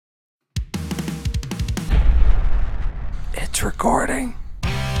It's recording.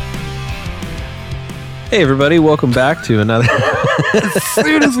 Hey everybody, welcome back to another... As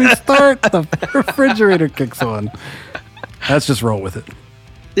soon as we start, the refrigerator kicks on. Let's just roll with it.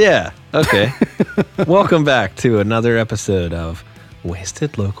 Yeah, okay. Welcome back to another episode of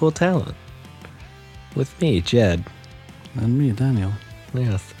Wasted Local Talent. With me, Jed. And me, Daniel.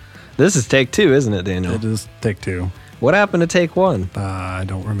 Yes. This is take 2, isn't it, Daniel? It is take 2. What happened to take 1? I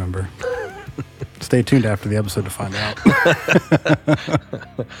don't remember. Stay tuned after the episode to find out.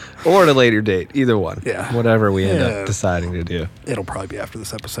 Or at a later date, either one. Yeah. Whatever we end up deciding to do. It'll probably be after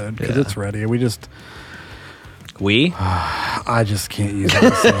this episode because it's ready. I just can't use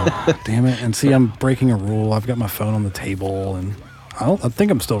it. So, damn it. And see, I'm breaking a rule. I've got my phone on the table and I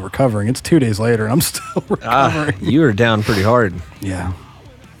think I'm still recovering. It's 2 days later and I'm still recovering. You were down pretty hard. Yeah.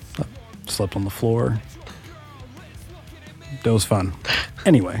 I slept on the floor. It was fun.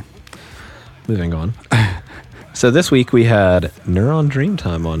 Anyway. Moving on. So this week we had Neuron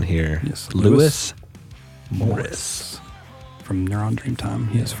Dreamtime on here. Yes, Lewis Morris. From Neuron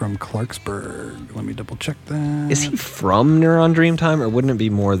Dreamtime. He is from Clarksburg. Let me double check that. Is he from Neuron Dreamtime, or wouldn't it be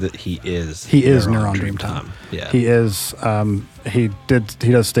more that he is? He is Neuron Dreamtime. Yeah. He is. He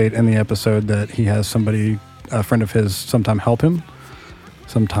does state in the episode that he has somebody, a friend of his, sometimes help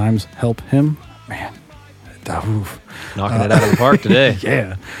him. Man. Oof. Knocking it out of the park today.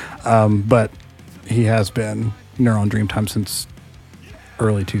 Yeah. But he has been Neuron Dreamtime since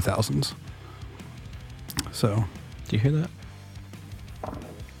early 2000s. So. Do you hear that?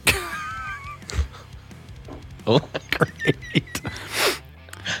 Oh, great.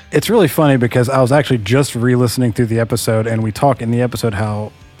 It's really funny because I was actually just re-listening through the episode, and we talk in the episode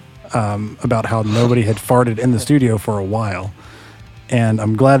how about how nobody had farted in the studio for a while. And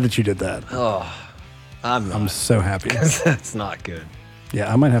I'm glad that you did that. Oh, I'm so happy. That's not good.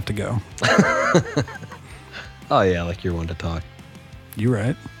 Yeah, I might have to go. Oh, yeah, like you're one to talk. You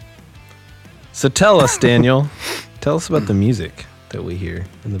right. So tell us, Daniel. Tell us about the music that we hear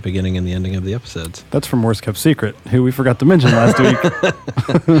in the beginning and the ending of the episodes. That's from Worst Kept Secret, who we forgot to mention last week.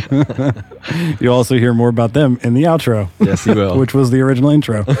 You'll also hear more about them in the outro. Yes, you will. Which was the original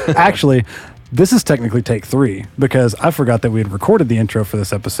intro. Actually, this is technically take 3 because I forgot that we had recorded the intro for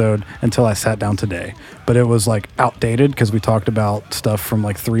this episode until I sat down today. But it was like outdated because we talked about stuff from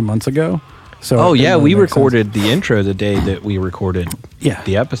like 3 months ago. So oh, yeah, we recorded the intro the day that we recorded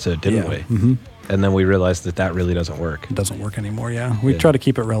the episode, didn't we? Mm-hmm. And then we realized that really doesn't work. It doesn't work anymore, yeah. We try to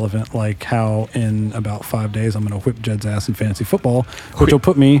keep it relevant, like how in about 5 days I'm going to whip Jed's ass in fantasy football, which will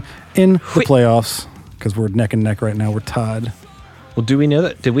put me in the playoffs because we're neck and neck right now. We're tied. Well, do we know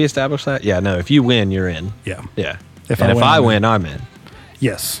that? Did we establish that? Yeah, no. If you win, you're in. Yeah. Yeah. If I win, I'm in.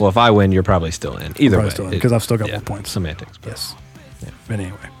 Yes. Well, if I win, you're probably still in. Either way. Because I've still got more points. Semantics. But yes. Yeah. But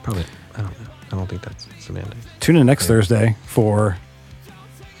anyway. Probably. I don't know. I don't think that's semantics. Tune in next Thursday for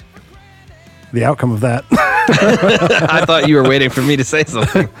the outcome of that. I thought you were waiting for me to say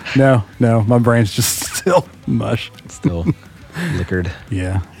something. No. My brain's just still mush. Still liquored.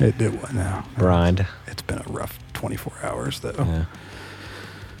 Yeah. It was. No. Brined. It's been a rough 24 hours, though. Yeah.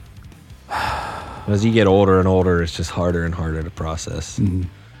 As you get older and older, it's just harder and harder to process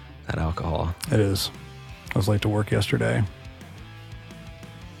that alcohol. It is. I was late to work yesterday.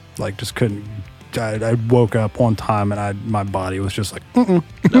 Like, just couldn't. I woke up on time and my body was just like, nope.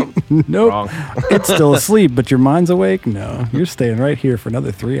 Wrong. It's still asleep, but your mind's awake. No, you're staying right here for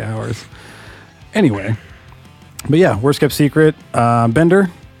another 3 hours. Anyway, but yeah, Worst Kept Secret,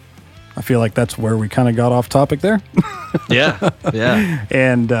 Bender. I feel like that's where we kind of got off topic there. Yeah.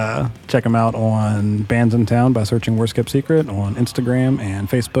 And check them out on Bands in Town by searching Worst Kept Secret on Instagram and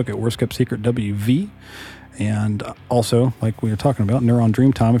Facebook at Worst Kept Secret WV. And also, like we were talking about, Neuron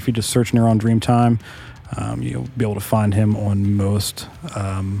Dreamtime. If you just search Neuron Dreamtime, you'll be able to find him on most,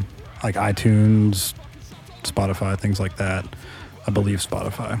 like iTunes, Spotify, things like that. I believe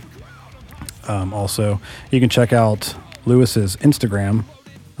Spotify. Also, you can check out Lewis's Instagram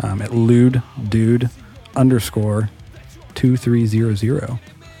at lewd_2300. And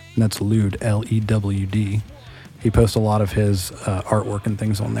that's Lewd, Lewd. He posts a lot of his artwork and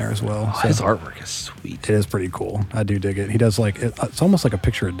things on there as well. So his artwork is sweet. It is pretty cool. I do dig it. He does it's almost like a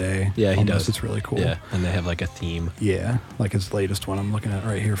picture a day. Yeah, he does. It's really cool. Yeah, and they have like a theme. Yeah, like his latest one I'm looking at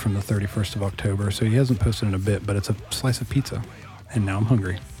right here from the 31st of October. So he hasn't posted in a bit, but it's a slice of pizza. And now I'm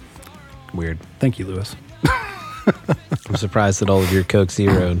hungry. Weird. Thank you, Lewis. I'm surprised that all of your Coke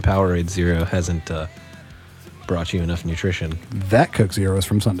Zero and Powerade Zero hasn't brought you enough nutrition. That Coke Zero is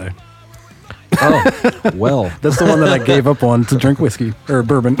from Sunday. Oh, well. That's the one that I gave up on to drink whiskey or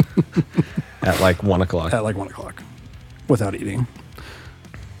bourbon. At like 1 o'clock. At like 1 o'clock. Without eating.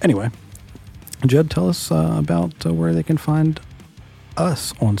 Anyway. Jed, tell us about where they can find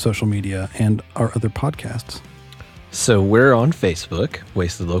us on social media and our other podcasts. So we're on Facebook,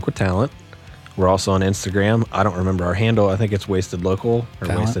 Wasted Local Talent. We're also on Instagram. I don't remember our handle. I think it's Wasted Local or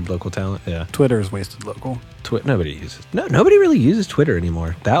Talent. Wasted Local Talent. Yeah. Twitter is Wasted Local. Nobody uses. No, nobody really uses Twitter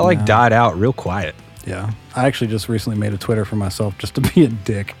anymore. That No. died out real quiet. Yeah. I actually just recently made a Twitter for myself just to be a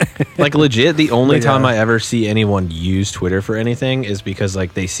dick. Like legit, the only But, yeah. time I ever see anyone use Twitter for anything is because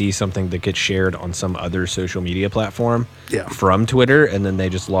like they see something that gets shared on some other social media platform Yeah. from Twitter, and then they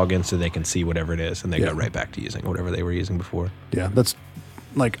just log in so they can see whatever it is, and they Yeah. go right back to using whatever they were using before. Yeah, that's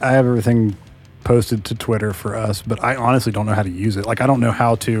like I have everything posted to Twitter for us, but I honestly don't know how to use it. Like I don't know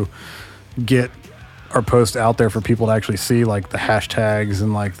how to get our post out there for people to actually see, like the hashtags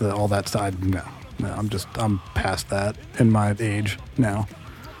and like all that stuff. No, I'm past that in my age now.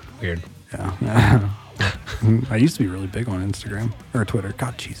 Weird. Yeah. I used to be really big on Instagram or Twitter.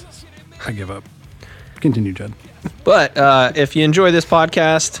 God, Jesus. I give up. Continue, Jed. But if you enjoy this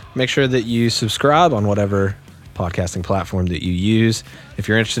podcast, make sure that you subscribe on whatever podcasting platform that you use. If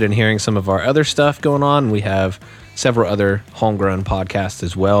you're interested in hearing some of our other stuff going on, we have several other homegrown podcasts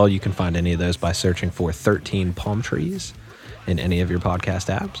as well. You can find any of those by searching for 13 Palm Trees in any of your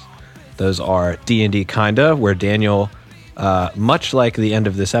podcast apps. Those are D&D Kinda, where Daniel, much like the end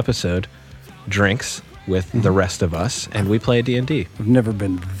of this episode, drinks with the rest of us, and we play D&D. I've never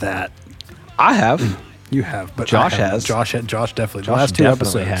been that. I have. You have, but Josh I haven't. has. Josh definitely. The Josh last two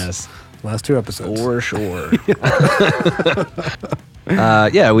definitely episodes. has. Last two episodes. For sure.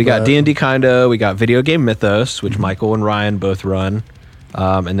 We got D&D Kinda, we got Video Game Mythos, which Michael and Ryan both run,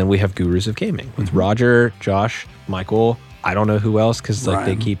 and then we have Gurus of Gaming with Roger, Josh, Michael. I don't know who else because like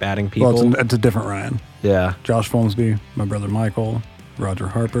they Ryan. keep adding people. Well, it's a different Ryan. Yeah, Josh Folmsby, my brother Michael, Roger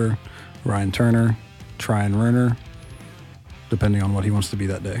Harper, Ryan Turner, Tryon Werner, depending on what he wants to be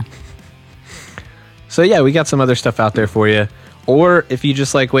that day. so yeah, we got some other stuff out there for you. Or if you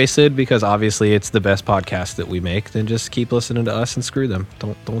just like Wasted, because obviously it's the best podcast that we make, then just keep listening to us and screw them.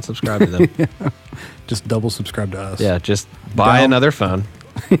 Don't subscribe to them. Just double subscribe to us. Yeah, just buy Down- another phone,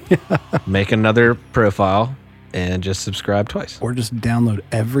 make another profile, and just subscribe twice. Or just download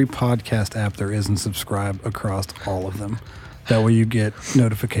every podcast app there is and subscribe across all of them. That way you get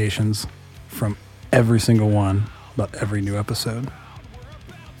notifications from every single one about every new episode.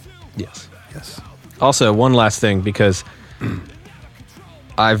 Yes. Yes. Also, one last thing, because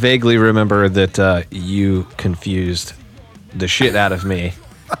I vaguely remember that you confused the shit out of me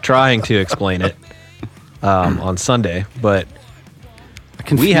trying to explain it on Sunday, but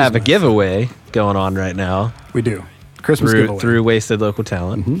we have a giveaway going on right now We do. Christmas giveaway. through Wasted Local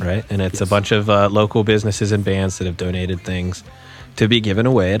Talent, right? And it's a bunch of local businesses and bands that have donated things to be given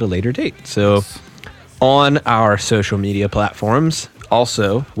away at a later date. So on our social media platforms,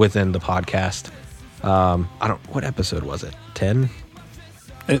 also within the podcast, what episode was it? 10?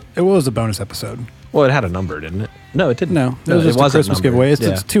 It was a bonus episode. Well, it had a number, didn't it? No, it didn't. No, it was just a wasn't Christmas numbered. giveaway. It's, Yeah.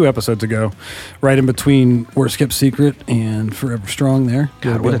 it's 2 episodes ago, right in between Worst Kept Secret and Forever Strong there.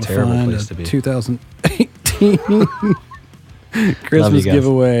 God, You'll what be a able terrible find place to be. 2018 Christmas guys.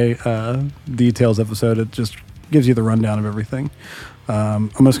 giveaway details episode. It just gives you the rundown of everything. I'm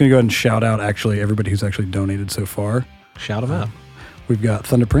just going to go ahead and shout out actually everybody who's actually donated so far. Shout them out. We've got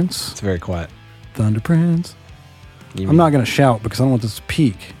Thunder Prince. It's very quiet. Thunder Prince. I'm not going to shout because I don't want this to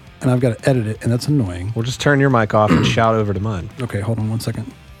peak, and I've got to edit it, and that's annoying. Well, just turn your mic off and shout over to mine. Okay, hold on 1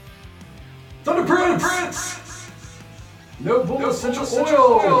 second. Thunder Prince! Noble essential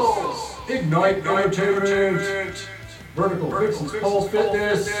oils! Ignite Entertainment! Vertical Fix and Pulse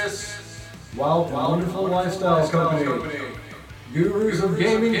Fitness! Wild and Wonderful Lifestyle Company! Gurus of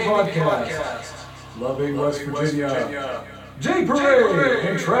Gaming Podcast! Loving West Virginia! J Parade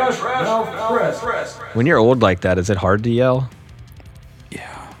and Trash Mouth Press! When you're old like that, is it hard to yell?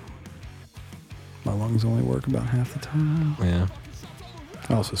 Yeah. My lungs only work about half the time. Yeah.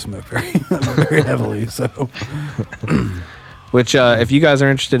 I also smoke very heavily, so Which, if you guys are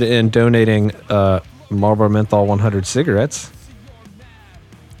interested in donating Marlboro Menthol 100 cigarettes,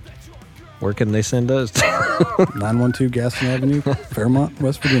 where can they send those? 912 Gaston Avenue, Fairmont,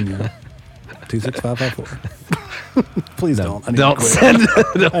 West Virginia, 26554. Please don't. I need Don't to quit. send.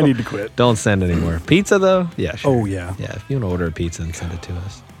 I need to quit. Don't send anymore. Pizza though? Yeah. Sure. Oh, yeah. Yeah. If you want to order a pizza and send it to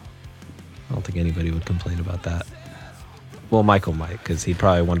us, I don't think anybody would complain about that. Well, Michael might, because he'd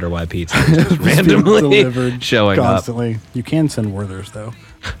probably wonder why pizza is just Just being randomly delivered showing constantly. You can send Werther's, though.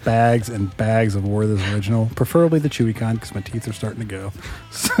 Bags and bags of Werther's Original, preferably the chewy kind, because my teeth are starting to go.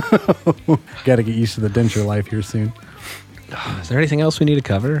 So, got to get used to the denture life here soon. up. Is there anything else we need to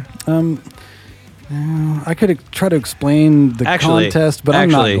cover? I could try to explain the contest, but I'm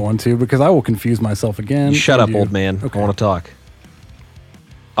not going to because I will confuse myself again. Shut up, old man. Okay. I want to talk.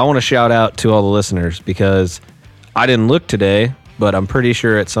 I want to shout out to all the listeners because I didn't look today, but I'm pretty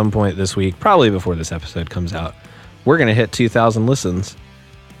sure at some point this week, probably before this episode comes out, we're going to hit 2,000 listens,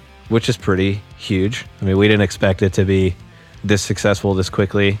 which is pretty huge. I mean, we didn't expect it to be this successful this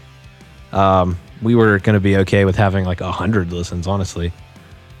quickly. We were going to be okay with having like 100 listens, honestly.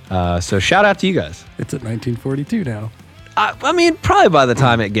 So shout out to you guys. It's at 1942 now. I mean, probably by the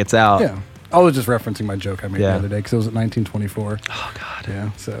time it gets out. Yeah. I was just referencing my joke I made the other day because it was at 1924. Oh, God.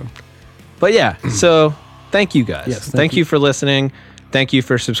 Yeah, so. But yeah, so thank you guys. Yes, thank you for listening. Thank you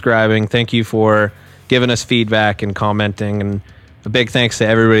for subscribing. Thank you for giving us feedback and commenting. And a big thanks to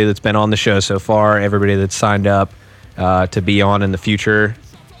everybody that's been on the show so far, everybody that's signed up to be on in the future.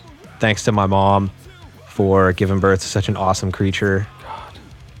 Thanks to my mom for giving birth to such an awesome creature.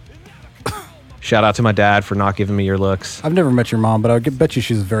 Shout out to my dad for not giving me your looks. I've never met your mom, but I bet you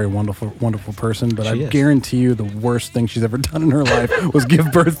she's a very wonderful, wonderful person. But I guarantee you the worst thing she's ever done in her life was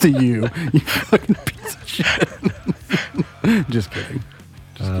give birth to you. You fucking piece of shit. Just kidding.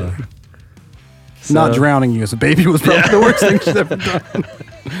 Just kidding. So, not drowning you as a baby was probably the worst thing she's ever done.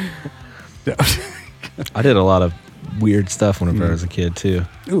 No. I did a lot of weird stuff whenever I was a kid, too.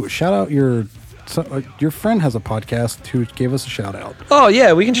 Ooh, shout out your friend has a podcast who gave us a shout out. Oh,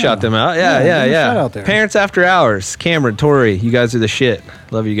 yeah, we can shout them out. Yeah. Shout out there. Parents After Hours. Cameron, Tori, you guys are the shit.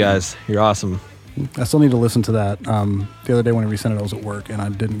 Love you guys. You're awesome. I still need to listen to that. The other day when we sent it, I was at work and I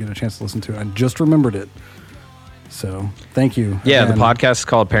didn't get a chance to listen to it. I just remembered it. So thank you. Yeah, again. the podcast is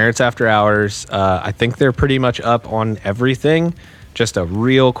called Parents After Hours. I think they're pretty much up on everything. Just a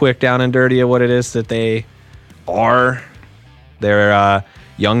real quick down and dirty of what it is that they are. They're a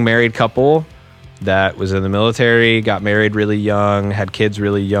young married couple that was in the military, got married really young, had kids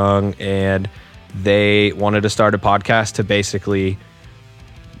really young, and they wanted to start a podcast to basically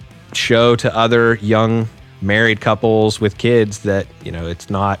show to other young married couples with kids that, you know, it's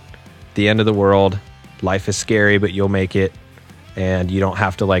not the end of the world. Life is scary, but you'll make it. And you don't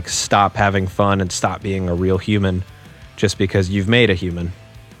have to like stop having fun and stop being a real human just because you've made a human.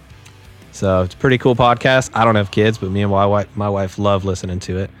 So it's a pretty cool podcast. I don't have kids, but me and my wife love listening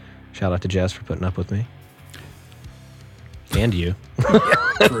to it. Shout out to Jess for putting up with me. And you.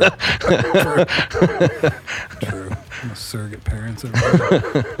 True. I'm a surrogate parents.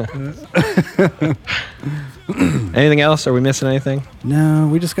 Anything else? Are we missing anything? No,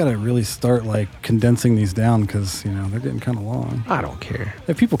 we just got to really start like condensing these down because, you know, they're getting kind of long. I don't care.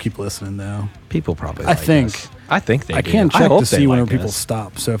 If people keep listening, though. People probably I think they I do. can check hope to see they whenever like people us.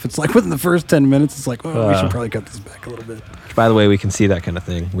 stop. So if it's like within the first 10 minutes, it's like, oh, we should probably cut this back a little bit. By the way, we can see that kind of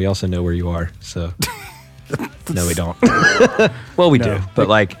thing. We also know where you are, so... No, we don't. Well, we do, but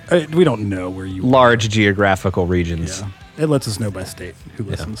like... we don't know where you large geographical regions. Yeah. It lets us know by state who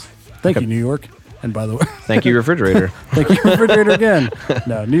listens. Thank you, New York. And by the way... Thank you, refrigerator. Thank you, refrigerator, again.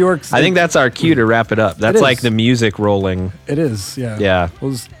 No, New York State. I think that's our cue to wrap it up. That's like the music rolling. It is, yeah. Yeah.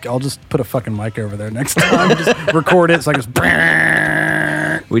 I'll just put a fucking mic over there next time. Just record it so I just...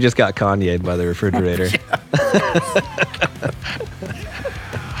 We just got Kanye'd by the refrigerator.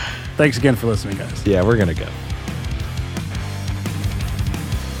 Thanks again for listening, guys. Yeah, we're going to go.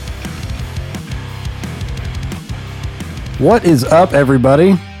 What is up,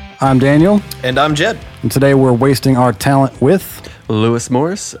 everybody? I'm Daniel. And I'm Jed. And today we're wasting our talent with... Lewis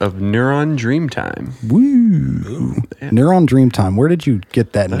Morris of Neuron Dreamtime. Woo! Neuron Dreamtime. Where did you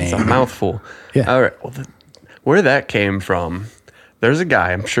get that That's name? a mouthful. Yeah. All right. Well, where that came from, there's a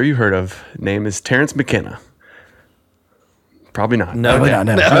guy I'm sure you heard of. Name is Terrence McKenna. Probably not. No.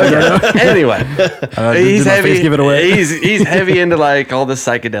 Anyway, he's did my heavy. face give it away? He's heavy into like all the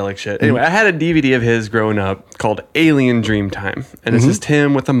psychedelic shit. Anyway, I had a DVD of his growing up called Alien Dreamtime, and it's just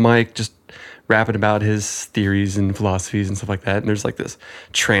him with a mic, just rapping about his theories and philosophies and stuff like that. And there's like this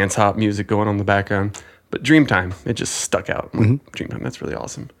trance hop music going on in the background. But Dreamtime, it just stuck out. I'm like, Dreamtime, that's really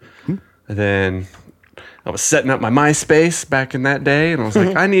awesome. And then I was setting up my MySpace back in that day, and I was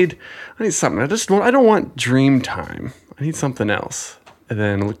like, I need something. I don't want Dreamtime. I need something else. And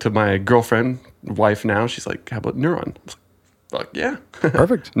then I looked to my girlfriend, wife now. She's like, how about Neuron? I was like, fuck yeah.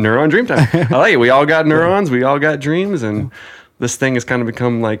 Perfect. Neuron Dreamtime. I like it. We all got neurons. We all got dreams. And this thing has kind of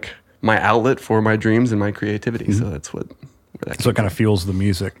become like my outlet for my dreams and my creativity. So that's where that So it kind of fuels the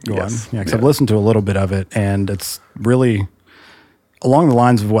music going. Yes. Yeah, because I've listened to a little bit of it, and it's really along the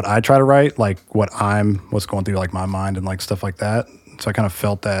lines of what I try to write, like what's going through like my mind and like stuff like that. So I kind of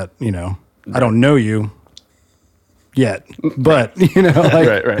felt that, you know, I don't know you, yet, but you know,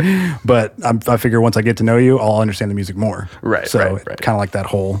 like, Right. But I figure once I get to know you, I'll understand the music more. Right, So right. kind of like that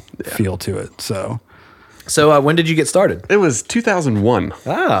whole feel to it. So So when did you get started? It was 2001.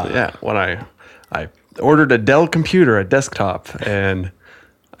 Ah. Yeah, when I ordered a Dell computer, a desktop, and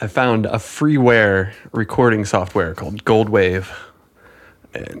I found a freeware recording software called Goldwave.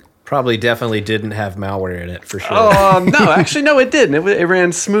 And Probably definitely didn't have malware in it for sure. no, actually, no, it didn't. It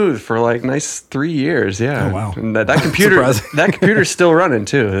ran smooth for like nice 3 years. Yeah. Oh, wow. And that computer, Surprising. that computer's still running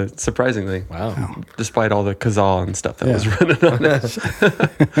too. Surprisingly. Wow. Despite all the Kazaa and stuff that Yeah. was running on it.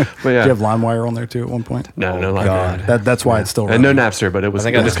 But yeah. do you have LimeWire on there too at one point? no, like God. That's why it's still and running. no Napster, but it was. I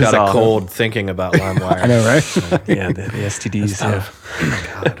think I it was just got Kazaa. a cold thinking about LimeWire. I know, right? Yeah, the STDs.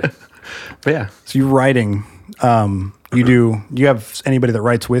 Yeah. But yeah. So you're writing. Do you have anybody that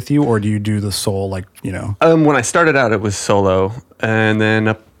writes with you, or do you do the sole, like, you know? When I started out, it was solo, and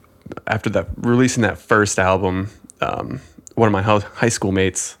then after that, releasing that first album, one of my high school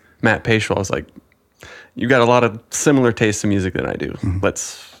mates, Matt Paschal, was like, "You got a lot of similar tastes in music than I do.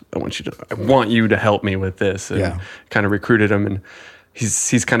 I want you to help me with this." And Yeah. kind of recruited him, and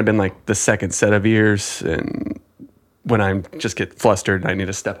he's kind of been like the second set of ears. And when I just get flustered and I need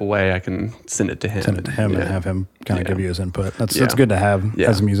to step away, I can send it to him. Send it to him Yeah. and have him kind of Yeah. give you his input. That's Yeah. good to have Yeah.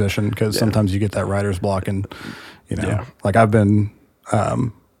 as a musician, because sometimes you get that writer's block, and you know, Yeah. like I've been.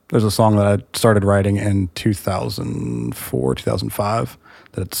 There's a song that I started writing in 2004, 2005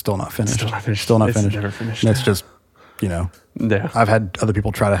 that it's still not finished. Still not finished. Still not It's finished. never finished. And it's just, you know, Yeah. I've had other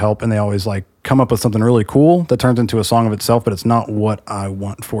people try to help, and they always like come up with something really cool that turns into a song of itself, but it's not what I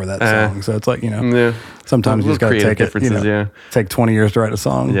want for that song. So it's like, you know, Yeah. sometimes you just got to Creative take it. You know, differences, yeah. take 20 years to write a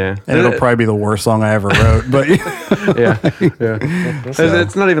song. Yeah. and it'll probably be the worst song I ever wrote. But Yeah.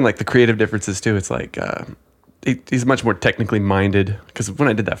 It's not even like the creative differences too. It's like he's much more technically minded, because when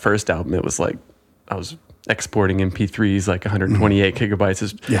I did that first album, it was like I was exporting MP3s like 128 gigabytes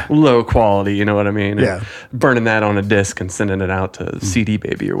is Yeah. low quality, you know what I mean? And Yeah. burning that on a disc and sending it out to CD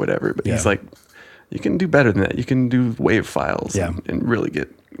Baby or whatever. But he's Yeah. like, you can do better than that. You can do WAV files Yeah. and really get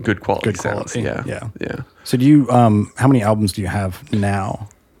good quality Good sounds. quality, Yeah. yeah. So do you? How many albums do you have now?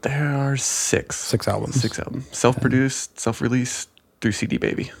 There are 6. 6 albums. 6 albums. Self-produced, self-released through CD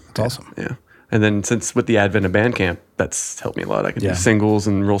Baby. That's awesome. Yeah. And then since with the advent of Bandcamp, that's helped me a lot. I can Yeah. do singles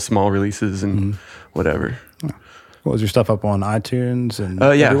and real small releases and whatever. What was your stuff up on iTunes and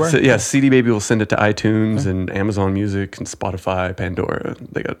Yeah. everywhere? So, yeah. CD Baby will send it to iTunes and Amazon Music and Spotify, Pandora.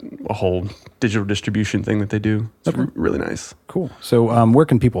 They got a whole digital distribution thing that they do. It's really nice. Cool. So where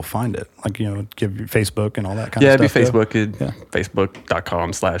can people find it? Like, you know, give you Facebook and all that kind Yeah, of it'd be stuff. Facebook.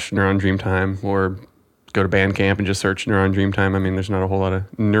 Facebook.com/Neuron Dreamtime, or go to Bandcamp and just search Neuron Dreamtime. I mean, there's not a whole lot of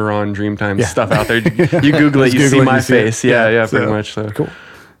Neuron Dreamtime stuff out there. You Google it, you Just see Google it, my you see it. face. Yeah, Yeah, pretty so- much. So. Cool.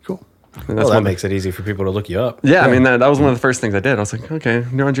 Cool. And Well, that one- makes it easy for people to look you up. Yeah, I mean, that was one of the first things I did. I was like, okay,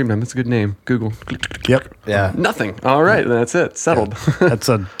 Neuron Dreamtime, that's a good name. Google. Yep. Yeah. Nothing. All right, then that's it. Settled. That's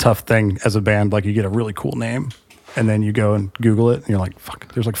a tough thing as a band. Like, you get a really cool name, and then you go and Google it, and you're like,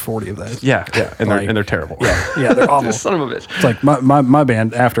 fuck, there's like 40 of those. yeah, and Like- they're terrible. Yeah, they're awful. Son of a bitch. It's like my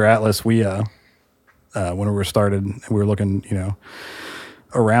band, After Atlas, we when we were started, we were looking, you know,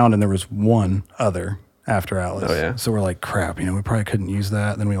 around, and there was one other After Atlas. Oh, yeah. So we're like, crap, you know, we probably couldn't use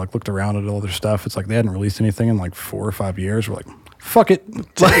that. Then we like looked around at all their stuff. It's like they hadn't released anything in like 4 or 5 years. We're like, fuck it.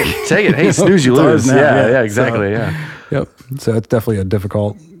 Take it. Hey, snooze, you It's ours lose. now, Yeah, yeah. exactly. So- Yeah. Yep. So it's definitely a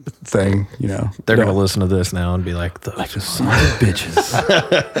difficult thing, you know. They're going to Don't- listen to this now and be like, Like, just son of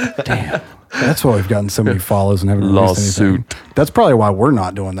bitches. Damn. That's why we've gotten so many follows and haven't released anything. Lawsuit. That's probably why we're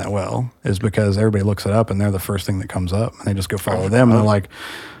not doing that well, is because everybody looks it up and they're the first thing that comes up, and they just go follow them, and they're like,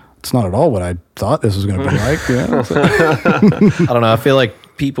 it's not at all what I thought this was going to be like. You know? So- I don't know. I feel like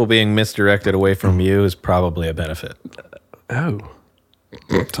people being misdirected away from you is probably a benefit. Oh.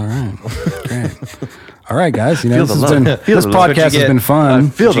 it's all right. Great. All right, guys. You know, Feel this, the has love. been, Feel this the love. podcast has get- been fun.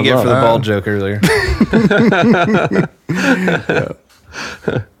 feel What'd you the get for the love. bald joke earlier?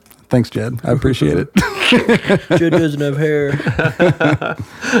 Thanks, Jed. I appreciate it. Jed doesn't have hair.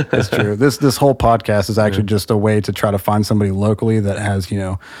 That's true. This whole podcast is actually just a way to try to find somebody locally that has, you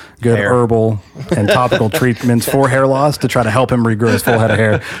know, good Hair. herbal and topical treatments for hair loss to try to help him regrow his full head of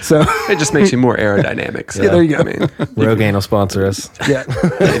hair. So, It just makes you more aerodynamic. So, Yeah, there you go. I mean, Rogaine will sponsor us. yeah,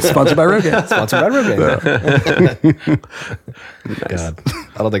 it's sponsored by Rogaine. Sponsored by Rogaine. God,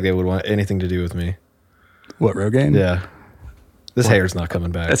 I don't think they would want anything to do with me. What, Rogaine? Yeah. This hair's not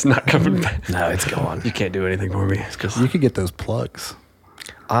coming back. it's not coming back. No, it's gone. You can't do anything for me. It's just, You could get those plugs.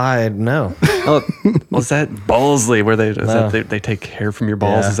 I know. Oh, was that Ballsley where they take hair from your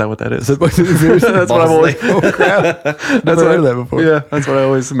balls? Yeah. Is that what that is? That's That's what I've always. Oh crap! Never That's heard of what, that before. Yeah, that's what I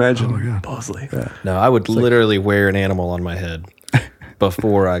always imagined. Ballsley. No, I would literally wear an animal on my head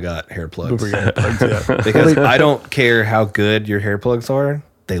before I got hair plugs. Because I don't care how good your hair plugs are,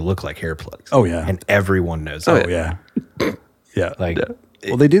 they look like hair plugs. Oh, yeah. And everyone knows Oh that. yeah, yeah. Like,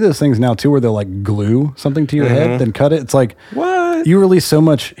 Well, they do those things now too, where they'll like glue something to your head, then cut it. It's like What? you release so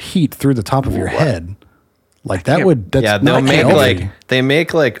much heat through the top of your head, like that would. That's yeah, they'll not make healthy. they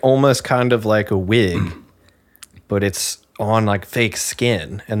make like almost kind of like a wig, but it's on like fake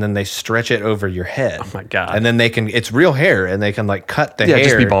skin, and then they stretch it over your head. Oh my God. And then it's real hair, and they can like cut the Yeah, hair.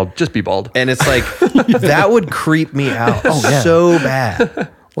 just be bald. Just be bald. And it's like that would creep me out yeah. so bad.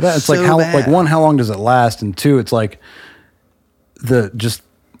 Well, that's so like how bad. like one, how long does it last, and two, it's like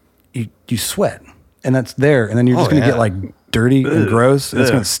you sweat, and that's there, and then you're just Oh, gonna yeah. get like dirty and gross, and it's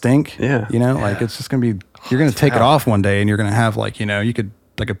Ugh. gonna stink. Yeah. you know, like it's just gonna be. You're gonna take it off one day, and you're gonna have like you could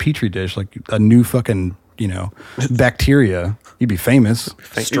like a petri dish, like a new fucking bacteria. You'd be famous.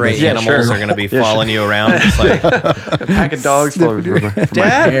 Stray Yeah, animals sure. are going to be Yeah, following you around. It's like, A pack of dogs full of my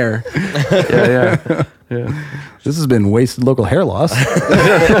hair. Yeah. This has been wasted local hair loss. we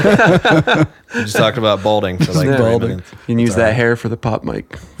just talked about balding for like 3 Balding. minutes. You can use that hair for the pop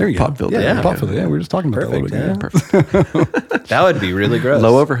mic. There you pop go. filter. Yeah, pop filter. Yeah, we were just talking about Perfect, that a little bit. Perfect. That would be really gross.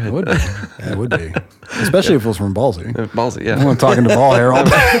 Low overhead. It would be. Yeah, it would be. Especially if it was from Ballsy. Ballsy, yeah. I'm talking to ball hair all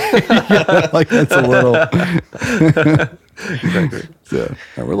day. Like that's a little. So,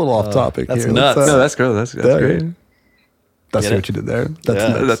 we're a little off topic that's here. nuts. No, that's good. That's great. That's Get it? what you did there. That's Yeah.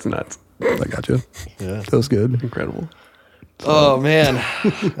 nuts. That's nuts. I got you. Yeah. That was good. Incredible. Oh, man.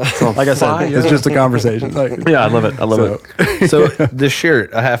 Like I said, it's just a conversation. Like, Yeah, I love it. I love it. So this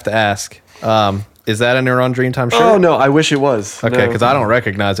shirt, I have to ask, is that a Neuron Dreamtime shirt? Oh, no, I wish it was. Okay, because I don't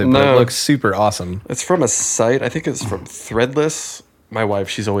recognize it, but No. it looks super awesome. It's from a site. I think it's from Threadless. My wife,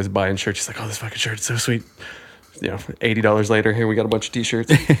 she's always buying shirts. She's like, oh, this fucking shirt is so sweet. $80 later, here we got a bunch of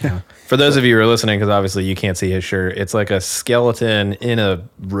t-shirts. For those of you who are listening, because obviously you can't see his shirt, it's like a skeleton in a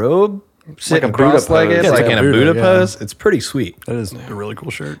robe, sitting a Buddha cross-legged, pose. Yeah, like it's in like a a Buddha Buddha, yeah. pose. It's pretty sweet. that is a really cool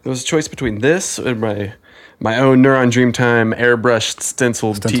shirt. It was a choice between this and my own Neuron Dreamtime airbrushed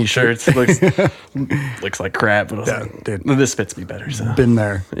stenciled t-shirts. Looks like crap, but I was Yeah, like, dude. this fits me better. So Been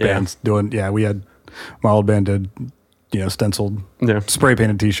there. Yeah. Bands doing. Yeah, we had my old band did. Stenciled, Yeah. spray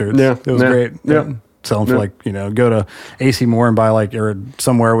painted T-shirts. Yeah, it was yeah, great. yeah. Selling for Yeah. go to AC Moore and buy or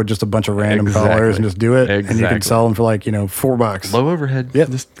somewhere with just a bunch of random Exactly. colors and just do it, and you Exactly. can sell them for like $4. low overhead. Yeah,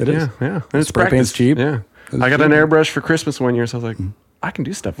 Just, it is. Yeah. And it's Spray paint's practice. cheap. Yeah. It's I got cheap. an airbrush for Christmas one year, so I was like, I can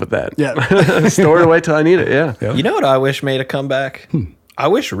do stuff with that. Yeah. Store it away till I need it. Yeah. Yeah. You know what I wish made a comeback? I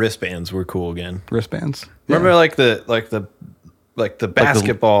wish wristbands were cool again. Wristbands. Remember like the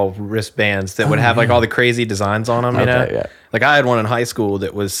basketball wristbands that would have like all the crazy designs on them, you know? Okay, yeah. Like I had one in high school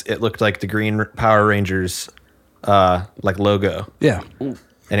that it looked like the Green Power Rangers like logo, Yeah. and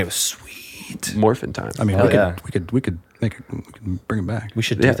it was sweet. Morphin time. I mean, Hell we yeah. could make it. We could bring it back. We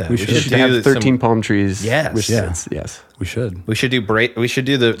should do that. we We should. should Should have do 13 palm trees. Yes. wristbands. Yes. We should. We should do We should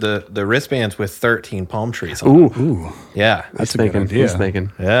do the wristbands with 13 palm trees on them. Ooh, Yeah. that's a good Thinking. idea. Who's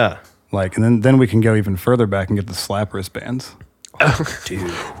thinking? Yeah. Like, and then we can go even further back and get the slap wristbands.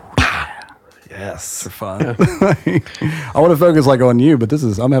 Dude. Yes. For fun. I want to focus on you, but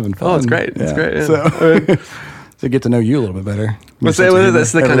I'm having fun. Oh, it's great. It's great. Yeah. So, to get to know you a little bit better. But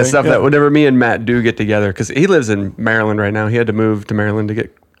that's the kind of stuff that whenever me and Matt do get together, because he lives in Maryland right now, he had to move to Maryland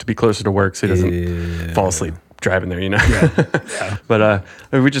to be closer to work so he doesn't fall asleep driving there, But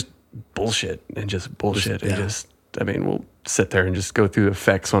we just bullshit and we'll sit there and just go through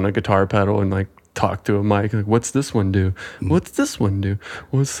effects on a guitar pedal and talk to a mic. Like, what's this one do? What's this one do?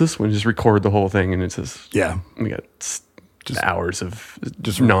 What's this one? Just record the whole thing, and it's just we got just hours of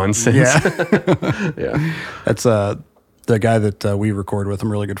just nonsense. Yeah. Yeah. That's the guy that we record with.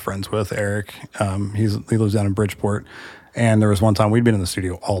 I'm really good friends with, Eric. He lives down in Bridgeport, and there was one time we'd been in the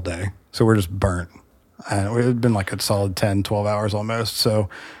studio all day, so we're just burnt. And it had been like a solid 10, 12 hours almost. So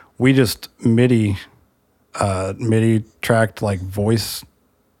we just MIDI tracked voice,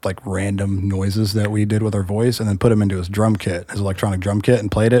 random noises that we did with our voice, and then put them into his drum kit, his electronic drum kit,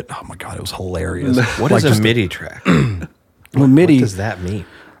 and played it. Oh my God, it was hilarious. What is a MIDI track? Well, MIDI, What does that mean?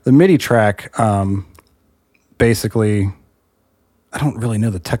 the MIDI track, basically, I don't really know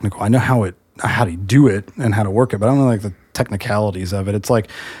the technical. I know how to do it and how to work it, but I don't know the technicalities of it. It's like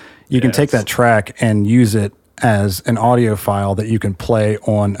you can take that track and use it as an audio file that you can play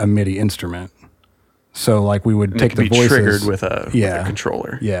on a MIDI instrument. So we would take the be voices triggered with a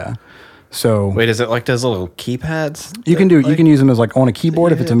controller. Yeah. So Wait, is it like those little keypads? you can use them as like on a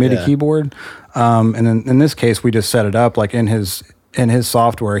keyboard if it's a MIDI Yeah. keyboard. And then in this case, we just set it up like in his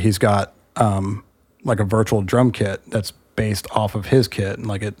software. He's got like a virtual drum kit that's based off of his kit, and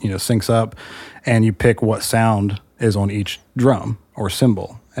like it syncs up, and you pick what sound is on each drum or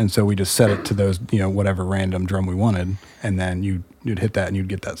cymbal. And so we just set it to those whatever random drum we wanted, and then you'd hit that and you'd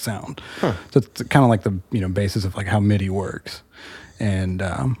get that sound. So it's kind of like the basis of like how MIDI works. And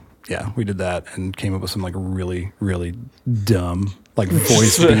yeah, we did that and came up with some like really, really dumb like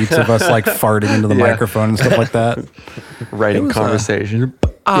voice beats of us like farting into the microphone and stuff like that. Writing was, conversation.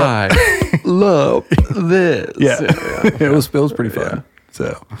 I love this. Yeah, it was pretty fun.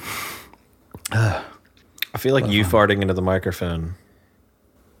 So I feel like you farting into the microphone.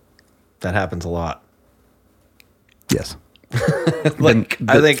 That happens a lot. yes, Like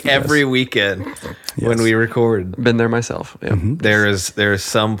I think every weekend when we record, Been there myself. Yeah. there is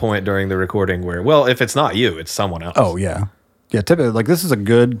some point during the recording where, well, if it's not you, it's someone else. oh yeah. Typically, like this is a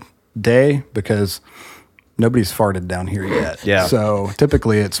good day because nobody's farted down here yet. Yeah. So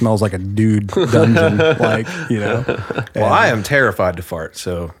typically, it smells like a dude dungeon. Like Well, I am terrified to fart,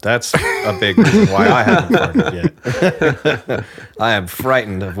 so that's a big reason why I haven't farted yet. I am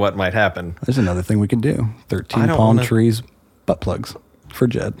frightened of what might happen. There's another thing we could do: 13 I don't palm wanna- trees, butt plugs for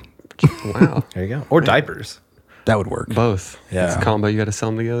Jed. Wow. There you go. Or diapers. That would work. Both. Yeah. It's a combo. You got to sell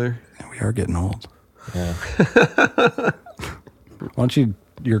them together. We are getting old. Yeah. Why don't you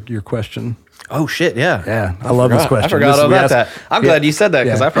your question? Oh shit! Yeah. Yeah, I love this question. I forgot This- all we about asked- that. I'm glad you said that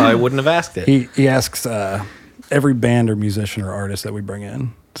because Yeah. I probably wouldn't have asked it. He asks every band or musician or artist that we bring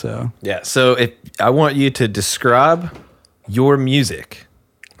in. So Yeah. So if I want you to describe your music,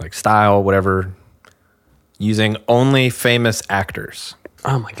 like style, whatever, using only famous actors.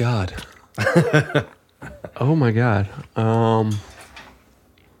 Oh my god. Oh my god.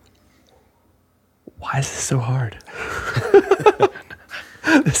 Why is this so hard?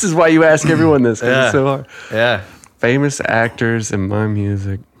 This is why you ask everyone this. 'Cause it's so hard. Yeah. Famous actors in my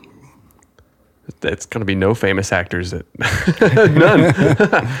music. It's gonna be no famous actors. None.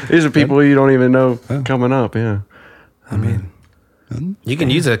 These are people you don't even know coming up. Yeah. I mean, You can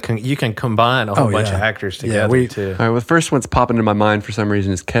use you can combine a whole Oh, bunch yeah. of actors Yeah, together too. All right. Well, the first one's popping into my mind for some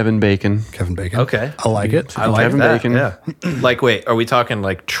reason is Kevin Bacon. Kevin Bacon. Okay. I like it. I like Kevin that. Bacon. Yeah. Like, wait, are we talking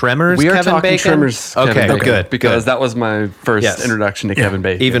like Tremors? We are Kevin talking Bacon? Tremors. Okay, Kevin Bacon, good. because good. that was my first Yes. introduction to Kevin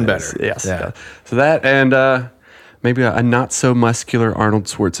Bacon. even better. Yes. Yeah. So that and maybe a not so muscular Arnold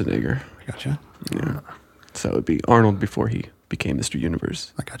Schwarzenegger. Gotcha. So it would be Arnold before he became Mr.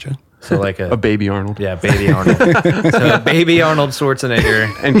 Universe. I gotcha. So like A baby Arnold. yeah, baby Arnold. So baby Arnold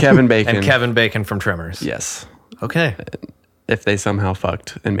Schwarzenegger And Kevin Bacon. and Kevin Bacon from Tremors. Yes. Okay. If they somehow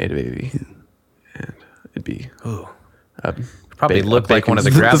fucked and made a baby, and it'd be Ooh. a Probably ba- looked a like one of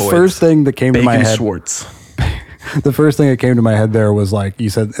the Bacon- The graboids. first thing that came to my Bacon head. Schwartz. The first thing that came to my head there was like you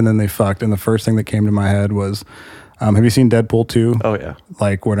said, and then they fucked. And the first thing that came to my head was, have you seen Deadpool 2? Oh yeah.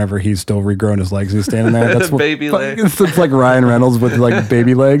 Like whenever he's still regrowing his legs, he's standing there. That's Baby legs. It's like Ryan Reynolds with like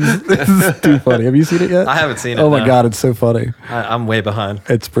baby legs. This is too funny. Have you seen it yet? I haven't seen it, Oh my no. god, it's so funny. I'm way behind.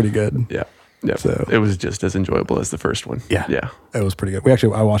 It's pretty good. Yeah. Yeah. So- it was just as enjoyable as the first one. Yeah, Yeah. It was pretty good.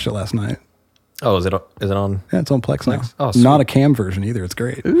 I watched it last night. Oh, is it on? Yeah, it's on Plex now. Oh, sweet. Not a cam version either. It's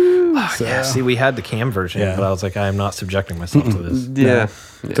great. Yeah. See, we had the cam version, Yeah. but I was like, I am not subjecting myself to this. Yeah.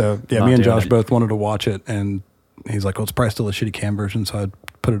 So yeah, Not me and doing Josh it. both wanted to watch it, and he's like, "Well, it's probably still a shitty cam version," so I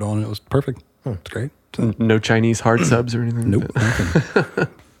put it on, and it was perfect. It's great. So, No Chinese hard subs or anything. nope, nothing.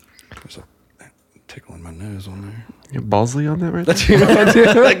 There's a tickle in my nose on there. You got Balsley on that right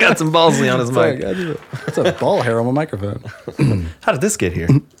there? I got some ballsy on his Sorry, mic. guys, it's a ball hair on my microphone. How did this get here?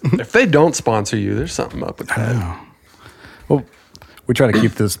 If they don't sponsor you, there's something up with that. Well, we try to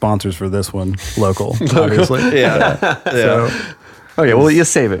keep the sponsors for this one local, obviously. Yeah. So, Okay, well, you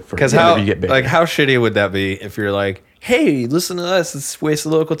save it for Because whenever how you get big. like how shitty would that be if you're like, hey, listen to us, it's waste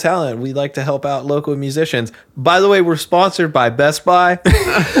of local talent. We like to help out local musicians. By the way, we're sponsored by Best Buy,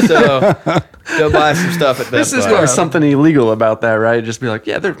 so go buy some stuff at Best this is Buy. where something illegal about that, right? Just be like,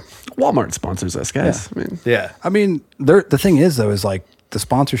 yeah, Walmart sponsors us, guys. I mean, Yeah, I mean, the thing is though, is like the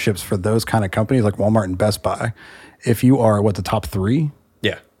sponsorships for those kind of companies, like Walmart and Best Buy. If you are the top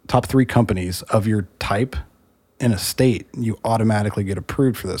three companies of your type in a state, you automatically get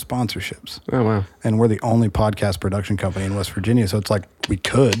approved for those sponsorships. oh wow. And we're the only podcast production company in West Virginia. So it's like we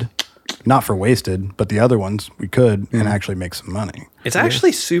could, not for wasted, but the other ones we could and actually make some money. It's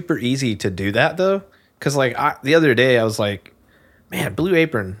actually super easy to do that though, because like the other day I was like, man, Blue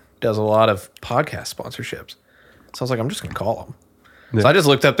Apron does a lot of podcast sponsorships. So I was like, I'm just gonna call them. So I just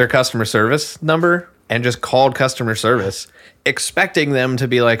looked up their customer service number, and just called customer service, expecting them to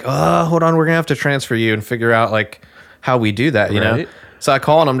be like, oh, hold on, we're going to have to transfer you and figure out like how we do that, you know? Right. So I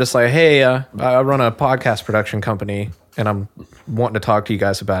call and I'm just like, hey, I run a podcast production company and I'm wanting to talk to you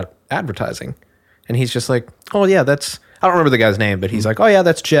guys about advertising. And he's just like, oh yeah, I don't remember the guy's name, but he's like, oh yeah,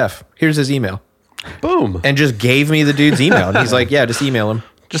 that's Jeff. Here's his email. Boom. And just gave me the dude's email. And he's like, yeah, just email him.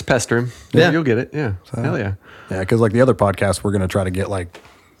 Just pester him. Yeah. You'll get it. Yeah. Hell yeah. Yeah, because like the other podcasts, we're going to try to get like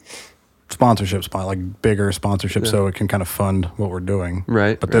sponsorships, like bigger sponsorships, so it can kind of fund what we're doing.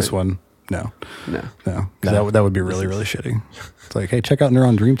 Right, But this right. one, no. No. 'Cause that would be really, really shitty. It's like, hey, check out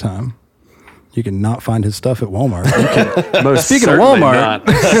Neuron Dreamtime. You can not find his stuff at Walmart. Most Speaking of certainly Walmart, not.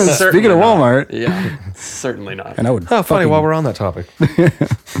 speaking Certainly of not. Walmart, Yeah. Certainly not. and I would. Oh, funny, fucking- while we're on that topic.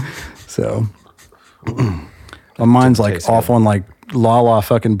 So, my mind's like taste off on like la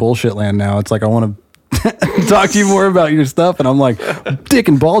fucking bullshit land now. It's like I want to talk to you more about your stuff, and I'm like dick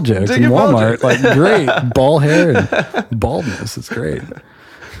and ball jokes Dick in and ball Walmart. jokes. Like great ball hair and baldness. It's great.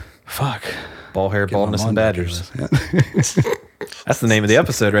 Fuck. Ball hair, Get my baldness, and mind badgers. back into That's the name of the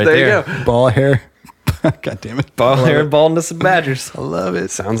episode right There there. you go. this. Ball hair. God damn it. Ball hair, baldness, and badgers. I love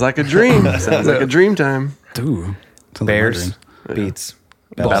it. Sounds like a dream. Sounds like a dream time. Ooh. Sounds like my Bears dreams. beats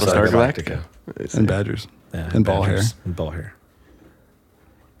Battlestar Galactica. And badgers. Yeah, and ball hair. badgers and ball hair.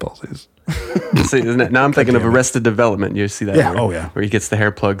 Ballsies. See, isn't it? Now I'm thinking of Arrested Development. You see that? Yeah, Where, oh, yeah. Where he gets the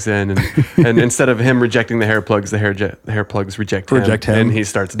hair plugs in, and instead of him rejecting the hair plugs, the hair plugs reject him, and he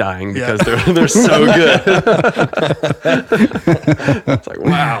starts dying because they're so good. It's like,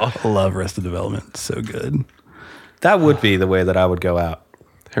 wow, I love Arrested Development. So good. That would be the way that I would go out.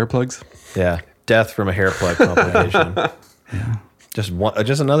 hair plugs. Yeah, death from a hair plug complication. Yeah, just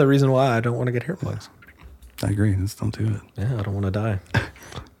another reason why I don't want to get hair plugs. I agree. Just don't do it. Yeah, I don't want to die.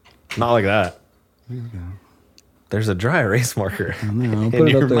 Not like that. There's a dry erase marker. I in put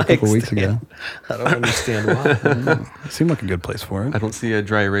it your up there a mic couple weeks stand. ago. I don't understand why. It seemed like a good place for it. I don't see a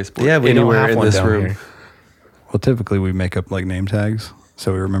dry erase board Yeah, we don't anywhere have in one this down room. here. Well, typically we make up like name tags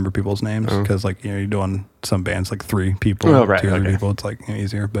so we remember people's names because like you're doing some bands like 3 people, Oh, right, 2 other okay. people. It's like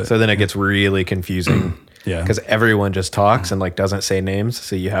easier, but So then it gets really confusing. Yeah. Because everyone just talks and like doesn't say names,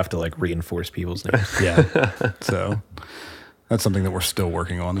 so you have to like reinforce people's names. yeah. So that's something that we're still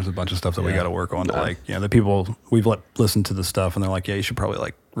working on. There's a bunch of stuff that we got to work on to like, the people we've listened to the stuff and they're like, yeah, you should probably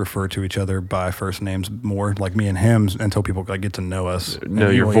like refer to each other by first names more, like me and him, until people like get to know us, Know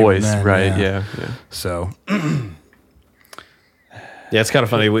And your even voice, then, right? Yeah. So Yeah, it's kind of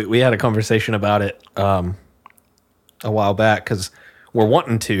funny. We had a conversation about it a while back because we're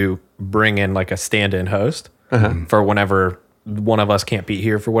wanting to bring in like a stand-in host for whenever one of us can't be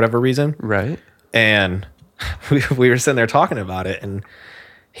here for whatever reason. Right. And we were sitting there talking about it, and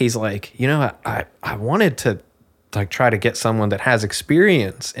he's like, I wanted to like try to get someone that has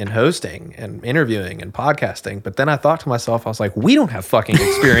experience in hosting and interviewing and podcasting. But then I thought to myself, I was like, we don't have fucking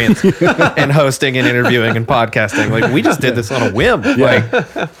experience in hosting and interviewing and podcasting. Like we just did this on a whim. Like,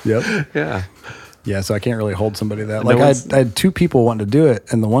 yep. Yeah. Yeah, so I can't really hold somebody that. No Like one's- I had 2 people wanting to do it,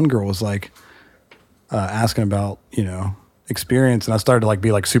 and the one girl was like asking about experience, and I started to like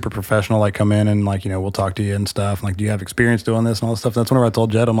be like super professional, like come in and like we'll talk to you and stuff. And, like, do you have experience doing this and all this stuff? And that's whenever I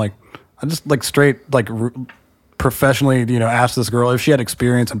told Jed, I'm like, I just like straight like professionally asked this girl if she had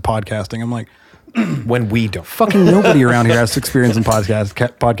experience in podcasting. I'm like, when we don't. fucking nobody around here has experience in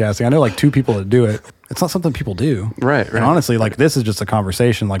podcasting. I know like 2 people that do it. It's not something people do. Right. And honestly, like this is just a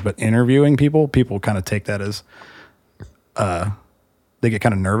conversation, like, but interviewing people kind of take that as, they get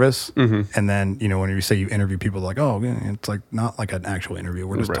kind of nervous. And then, when you say you interview people, like, oh, yeah, it's like not like an actual interview.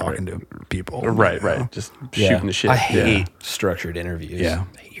 We're just Right, talking to people. Right. you know? Right. Just shooting the shit. I hate structured interviews. Yeah.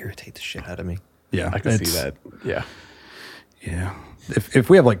 They irritate the shit out of me. Yeah. I can see that. Yeah. Yeah. If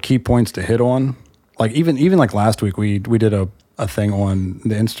we have like key points to hit on, like even like last week, we did a thing on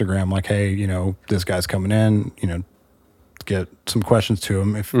the Instagram, like, hey, this guy's coming in, get some questions to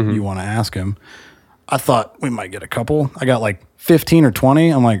him if you want to ask him. I thought we might get a couple. I got like 15 or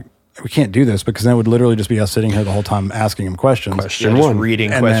 20. I'm like, we can't do this because then it would literally just be us sitting here the whole time asking him questions. Question Just one.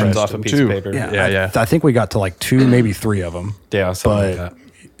 reading And questions then off a piece two. of paper. Yeah. I think we got to like 2, maybe 3 of them. Yeah, something But like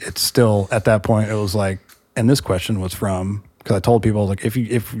that. it's still at that point, it was like, and this question was from, because I told people, like, if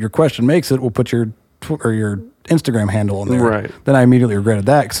your question makes it, we'll put your Instagram handle in there. Right. Then I immediately regretted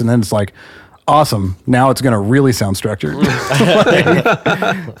that because then it's like, awesome. Now it's going to really sound structured.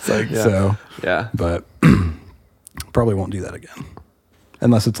 It's like, so, Yeah. but probably won't do that again.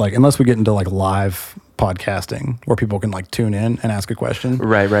 Unless we get into like live podcasting where people can like tune in and ask a question.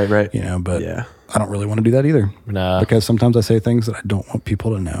 Right. But But I don't really want to do that either. Nah. Because sometimes I say things that I don't want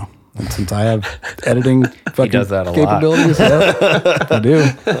people to know. And since I have editing fucking does that a lot. capabilities, yeah, I do.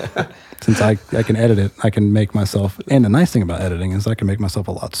 Since I can edit it, I can make myself. And the nice thing about editing is I can make myself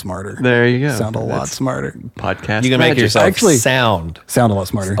a lot smarter. There you go. Sound a lot That's smarter. Podcast. You can make magic. yourself Actually- sound Sound a lot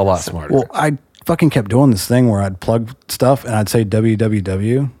smarter. a lot smarter. Well, I fucking kept doing this thing where I'd plug stuff and I'd say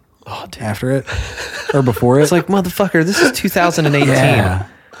www after it or before it. It's like, motherfucker, this is 2018. Yeah.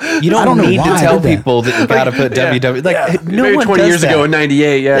 You I don't, don't know need why to I tell did that. people that you got to put www. Like, no Maybe one 20 does years that. ago in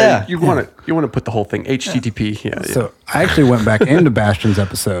 '98. Yeah. You want to put the whole thing HTTP. Yeah. So I actually went back into Bastion's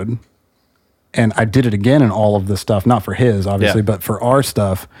episode and I did it again in all of this stuff, not for his, obviously, Yeah. but for our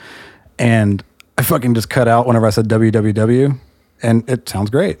stuff. And I fucking just cut out whenever I said www and it sounds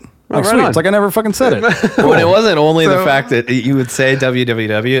great. Like, right sweet. on. It's like I never fucking said it. But it wasn't only the fact that you would say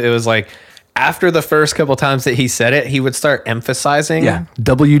www. It was like after the first couple times that he said it, he would start emphasizing. Yeah.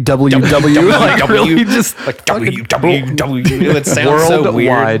 www. Like, really just like www. It would sound so World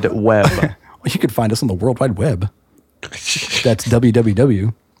weird. Wide Web. you could find us on the World Wide Web. That's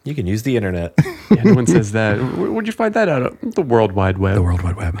www. You can use the internet. Yeah, no one says that. Where'd you find that out? The World Wide Web. The World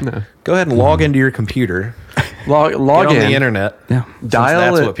Wide Web. Go ahead and log into your computer. Log Get on in. the internet. Yeah. Dial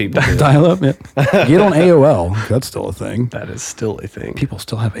That's it. what people do. Dial up. Yeah. Get on AOL. That's still a thing. That is still a thing. People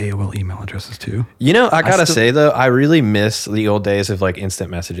still have AOL email addresses too. You know, I gotta say though, I really miss the old days of like instant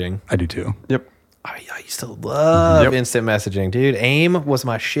messaging. I do too. Yep. I used to love Yep. instant messaging, dude. AIM was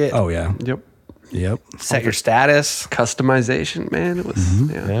my shit. Oh yeah. Yep. Yep. Set your status. Customization, man. It was.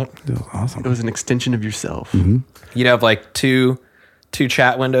 Yeah. Yep. That was awesome. It was an extension of yourself. You'd have like two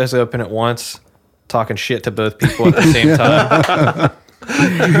chat windows open at once, talking shit to both people at the same time.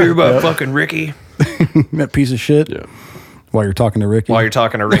 Did you hear about fucking Ricky? That piece of shit. Yeah. While you're talking to Ricky. While you're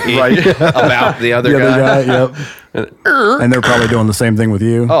talking to Ricky about the other the guy. other guy. Yep. And they're probably doing the same thing with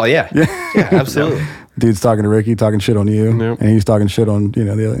you. Oh yeah. Yeah, absolutely. Dude's talking to Ricky, talking shit on you, Yep. and he's talking shit on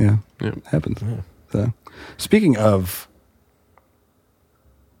the other. Yeah. Yep. Happens. So, speaking of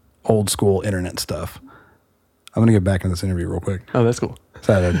old school internet stuff, I'm gonna get back into this interview real quick. Oh, that's cool.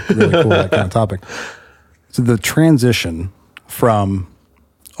 So I had a really cool that kind of topic. So the transition from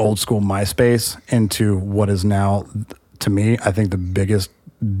old school MySpace into what is now, to me, I think the biggest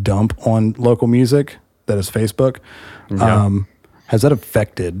dump on local music, that is Facebook. Has that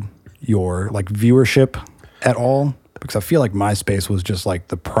affected your like viewership at all? Because I feel like MySpace was just like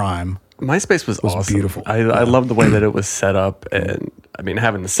the prime. MySpace was awesome. beautiful. I love the way that it was set up, and I mean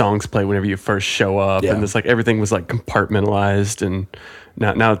having the songs play whenever you first show up, Yeah. and it's like everything was like compartmentalized, and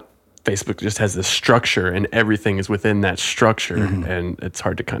now Facebook just has this structure, and everything is within that structure, and it's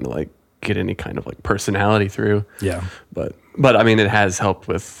hard to kind of like get any kind of like personality through. Yeah. But I mean, it has helped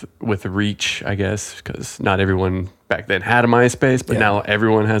with reach, I guess, because not everyone back then had a MySpace, but Yeah. now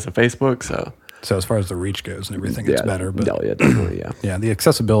everyone has a Facebook. So as far as the reach goes and everything, it's better. But oh, yeah, definitely, yeah. yeah, the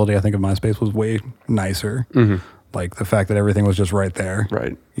accessibility I think of MySpace was way nicer. Like the fact that everything was just right there.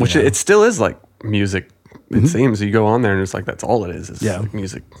 Right. Which Yeah. it still is like music. It seems you go on there and it's like that's all it is. It's Yeah. like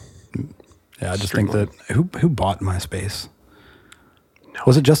music. Yeah, I just think that who bought MySpace?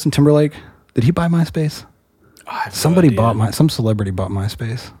 Was it Justin Timberlake? Did he buy MySpace? Somebody bought some celebrity bought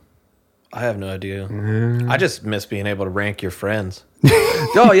MySpace. I have no idea. I just miss being able to rank your friends.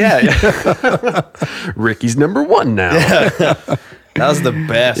 Oh yeah. Ricky's number one now. That was the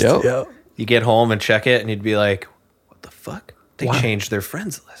best. Yep. You get home and check it, and you'd be like, "What the fuck? They changed their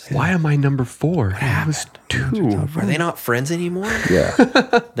friends list. Why am I number 4? I was 2. Are they not friends anymore?" Yeah.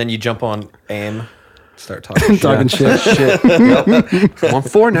 Then you jump on AIM, start talking shit. Talking shit. I'm on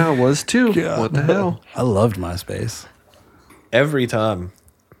 4 now. Was 2. What the hell? I loved MySpace. Every time,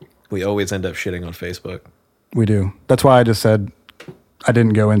 we always end up shitting on Facebook. We do. That's why I just said I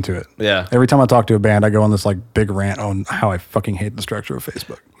didn't go into it. Yeah. Every time I talk to a band, I go on this like big rant on how I fucking hate the structure of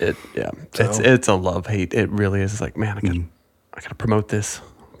Facebook. It's a love hate. It really is. It's like, man, I gotta promote this.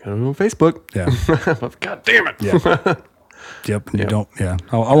 I gotta go on Facebook. Yeah. God damn it. Yeah. Yep. You Yep. don't. Yeah.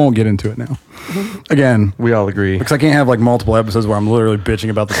 I won't get into it now. Again, We all agree. because I can't have like multiple episodes where I'm literally bitching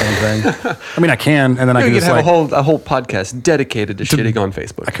about the same thing. I mean, I can, and then I We can could just have like a whole podcast dedicated to shitting on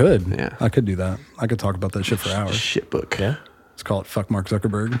Facebook. I could. Yeah. I could do that. I could talk about that shit for hours. Shit book. Yeah. Let's call it "Fuck Mark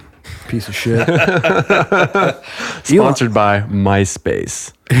Zuckerberg," piece of shit. Sponsored by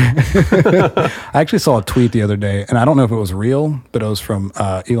MySpace. I actually saw a tweet the other day, and I don't know if it was real, but it was from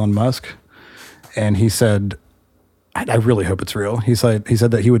Elon Musk, and he said, "I really hope it's real." He said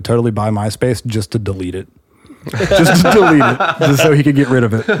that he would totally buy MySpace just to delete it, just to delete it, just so he could get rid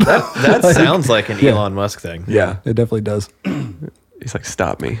of it. That sounds like an Elon Musk thing. Yeah, it definitely does. He's like,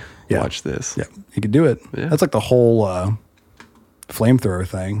 stop me. Yeah. Watch this. Yeah, he could do it. Yeah. That's like the whole flamethrower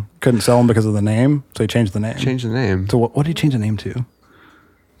thing. Couldn't sell them because of the name, so he changed the name. Change the name. So what did he change the name to?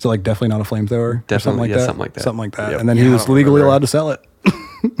 So like definitely not a flamethrower. Or Definitely, something like yeah, that. something like that. Something like that. Yep. And then Yeah, he I was don't legally remember. allowed to sell it.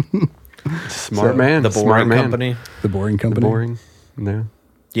 Smart man. The Smart Boring man. Company. The Boring Company. Boring. No.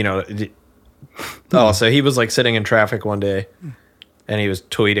 You know, so he was like sitting in traffic one day and he was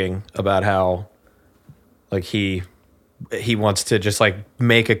tweeting about how like he wants to just like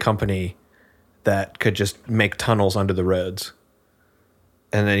make a company that could just make tunnels under the roads.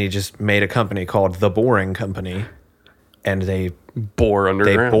 And then he just made a company called The Boring Company, and they Bore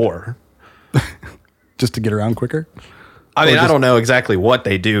underground. bore. Just to get around quicker. I mean, I just- don't know exactly what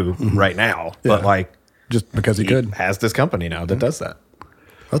they do right now, but Yeah. like Just because he he could. has this company now that does that.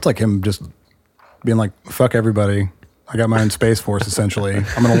 That's like him just being like, fuck everybody. I got my own Space Force, essentially.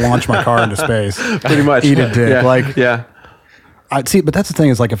 I'm going to launch my car into space. Pretty much. Eat a dick. Yeah. Like, yeah. I'd see, but that's the thing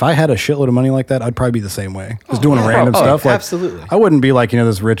is like, if I had a shitload of money like that, I'd probably be the same way. Just doing random stuff. Like, absolutely. I wouldn't be like,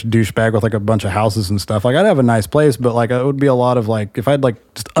 this rich douchebag with like a bunch of houses and stuff. Like, I'd have a nice place, but like, it would be a lot of like, if I had like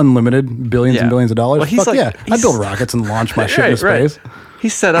just unlimited billions Yeah. and billions of dollars, Well, he's fuck like- yeah. I'd he's- build rockets and launch my shit into space.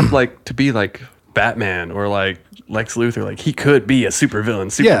 He's set up like to be like Batman or like Lex Luthor. Like he could be a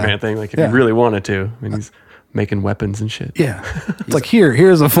supervillain, Superman thing. Like if Yeah. he really wanted to. I mean, he's making weapons and shit. Yeah. It's like,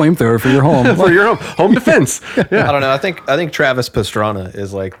 here's a flamethrower for your home. For your home defense. I don't know. I think Travis Pastrana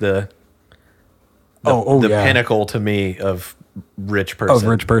is like the yeah. pinnacle to me of rich person. Of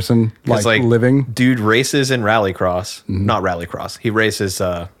rich person, 'Cause, like living Dude races in rallycross, not rallycross. He races.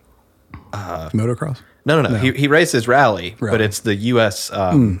 motocross. No. He races rally, but Rally. it's the U.S.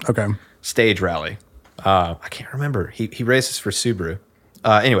 Okay. stage rally. I can't remember. He races for Subaru.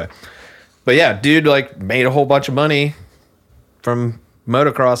 Anyway, but yeah, dude like made a whole bunch of money from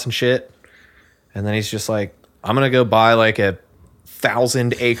motocross and shit, and then he's just like, I'm gonna go buy like a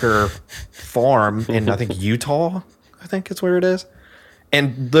 1,000-acre farm in I think Utah. I think it's where it is,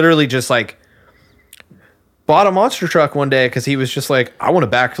 and literally just like bought a monster truck one day because he was just like, I want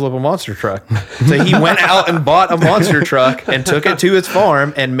to backflip a monster truck. So he went out and bought a monster truck and took it to his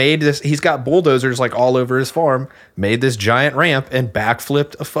farm and made this. He's got bulldozers like all over his farm, made this giant ramp and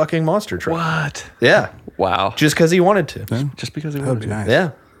backflipped a fucking monster truck. What? Yeah. Wow. Just because he wanted to. Just because he That would wanted be to. nice.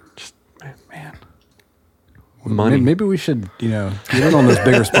 Yeah. Just Man. money. Maybe we should, get in on those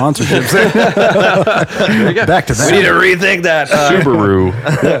bigger sponsorships. There you go. Back to that. We need to rethink that.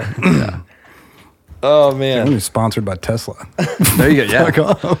 Subaru. Oh, I'm man. gonna be sponsored by Tesla. There you go. Yeah. Fuck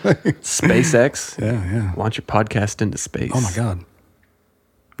off. SpaceX. Yeah. Launch your podcast into space. Oh my God.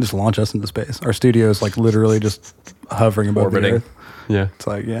 Just launch us into space. Our studio is like literally just hovering above Orbiting. the earth. Yeah. It's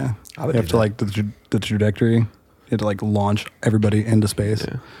like, yeah. I would You have do to like the trajectory. You have to like launch everybody into space.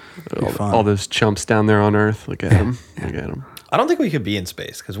 Yeah. Be fun. All those chumps down there on Earth. Look at them. Look at them. I don't think we could be in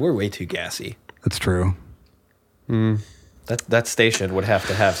space because we're way too gassy. That's true. That station would have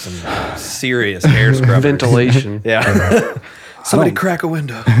to have some serious air scrubbers. Ventilation. Yeah. Somebody crack a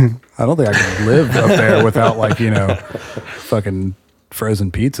window. I don't think I could live up there without like, fucking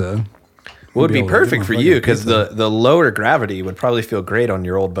frozen pizza. Would be able to do perfect my for fucking you because pizza. the lower gravity would probably feel great on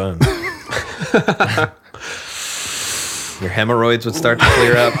your old bones. Your hemorrhoids would start to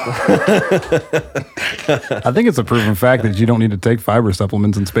clear up. I think it's a proven fact that you don't need to take fiber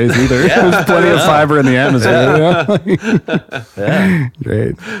supplements in space either. Yeah. There's plenty of fiber in the atmosphere. Yeah.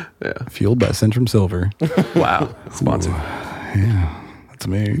 Great. Yeah. Fueled by Centrum Silver. Wow. Sponsored. That's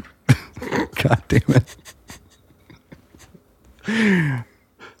me. God damn it.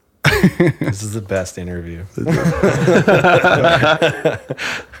 This is the best interview.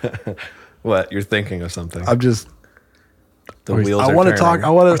 What? You're thinking of something. I'm just. The wheels I are want to turning. talk. I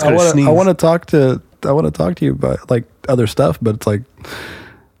want gonna to. sneeze. I want to talk to. I want to talk to you about like other stuff, but it's like,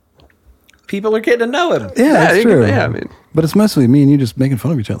 People are getting to know him. yeah, that's you true. can- yeah, I mean- but it's mostly me and you just making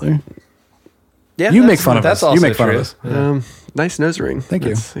fun of each other. Yeah, You that's- make fun of that's us. You also make fun of true. us. Nice nose ring. Thank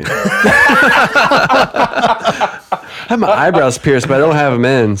you. Yeah. I have my eyebrows pierced, but I don't have them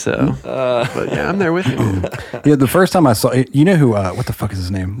in. So, but yeah, I'm there with you. Yeah, the first time I saw, who? What the fuck is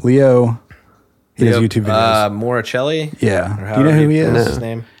his name? Leo. He does YouTube videos. Moricelli. Yeah. Or Do you know who he however is? His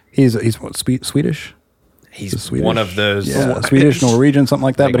name. He's what, Swedish. He's Swedish? one of those. Yeah, Swedish, Norwegian, something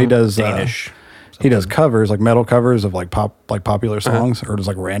like that. Like But he does Danish. he does covers, like metal covers of like popular songs or just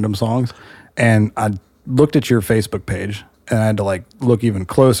like random songs. And I looked at your Facebook page and I had to like look even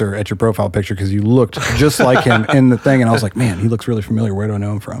closer at your profile picture because you looked just like him in the thing. And I was like, man, he looks really familiar. Where do I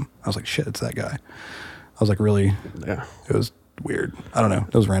know him from? I was like, shit, it's that guy. I was like, really? Yeah. It was weird. I don't know.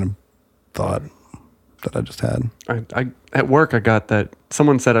 It was a random thought that I just had. I at work I got that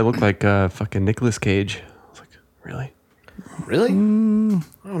someone said I look like fucking Nicolas Cage. I was like, really? Really? I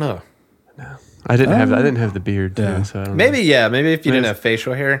don't know. I didn't have the beard too, Yeah. so I don't Maybe yeah. Maybe if you didn't Nice. have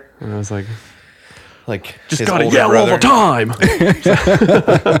facial hair, know. And I was like, like just his gotta older yell all brother. the time.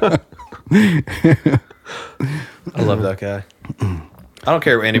 I love that guy. I don't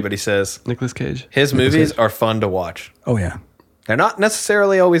care what anybody says. Nicolas Cage. His movies are fun to watch. Oh yeah. They're not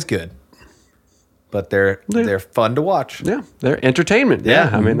necessarily always good, but they're fun to watch. Yeah, they're entertainment. Yeah.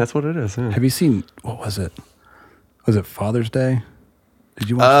 I mean, that's what it is. Yeah. Have you seen, what was it? Was it Father's Day? Did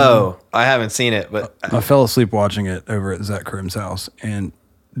you watch Oh, I haven't seen it, but that? I fell asleep watching it over at Zach Krim's house, and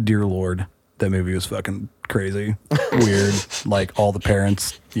dear Lord, that movie was fucking crazy, weird. Like all the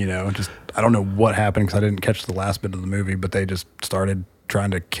parents, just, I don't know what happened because I didn't catch the last bit of the movie, but they just started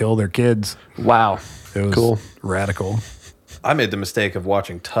trying to kill their kids. Wow. It was Cool. radical. I made the mistake of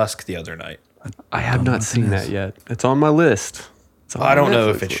watching Tusk the other night. I have not seen that yet. It's on my list. It's on I my don't know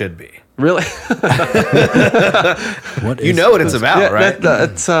Netflix if it list. should be. Really? What You know what it's about, right?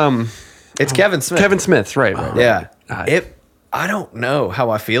 It's It's Kevin Smith. Kevin Smith, right? Yeah. Uh, I don't know how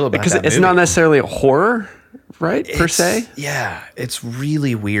I feel about because that it's movie. not necessarily a horror, right? Per se. Yeah, it's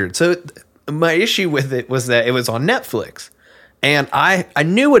really weird. So my issue with it was that it was on Netflix. And I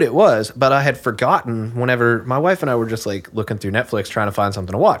knew what it was, but I had forgotten whenever my wife and I were just like looking through Netflix trying to find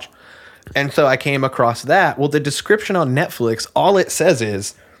something to watch. And so I came across that. Well, the description on Netflix, all it says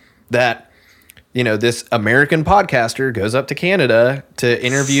is that, this American podcaster goes up to Canada to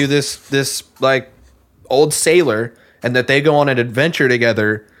interview this like old sailor, and that they go on an adventure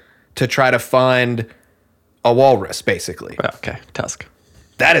together to try to find a walrus, basically. Okay, Tusk.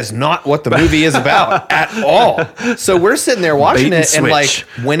 That is not what the movie is about at all. So we're sitting there watching Bait and it, and like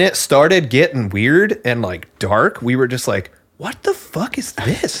switch. when it started getting weird and like dark, we were just like, "What the fuck is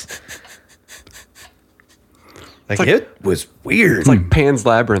this?" Like, it was weird. It's like Pan's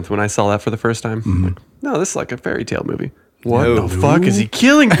Labyrinth when I saw that for the first time. Like, no, this is like a fairy tale movie. What No. the fuck is he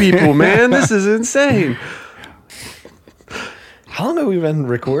killing people, man? This is insane. How long have we been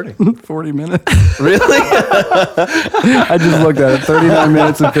recording? 40 minutes. Really? I just looked at it. 39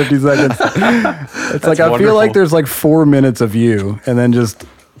 minutes and 50 seconds. It's like, I feel wonderful. like there's like 4 minutes of you, and then just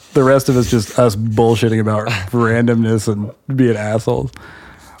the rest of it's just us bullshitting about randomness and being assholes,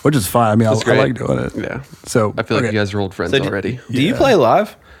 which is fine. I mean, I great. like doing it. Yeah. So I feel like okay. you guys are old friends already. Do you play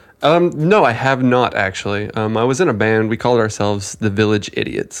live? No, I have not actually. I was in a band. We called ourselves the Village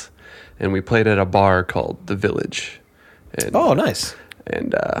Idiots, and we played at a bar called The Village. And, Oh, nice.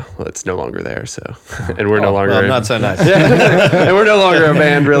 and well, it's no longer there. So, and we're no longer. Well, not so nice. and we're no longer a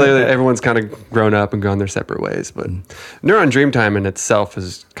band. Really, everyone's kind of grown up and gone their separate ways. But Neuron Dreamtime in itself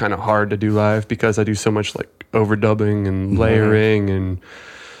is kind of hard to do live because I do so much like overdubbing and layering and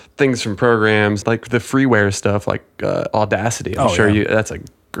things from programs like the freeware stuff, like Audacity. I'm Oh, sure yeah. that's a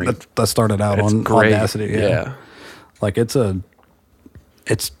great. That started out It's on great. Audacity. Yeah. Like it's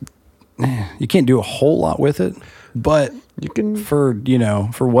you can't do a whole lot with it, but You can. for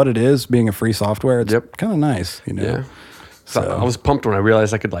what it is, being a free software, it's Yep. kind of nice. Yeah. So So- I was pumped when I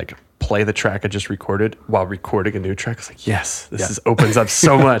realized I could like play the track I just recorded while recording a new track. I was like, yes, this opens up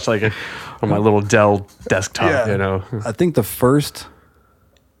so much, like on my little Dell desktop, I think the first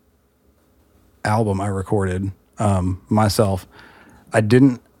album I recorded myself, I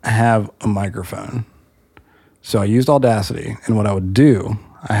didn't have a microphone. So I used Audacity, and what I would do,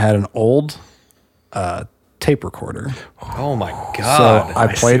 I had an old tape recorder. Oh my So god.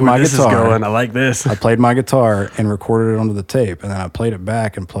 I played my this guitar. is going. I like this. I played my guitar and recorded it onto the tape, and then I played it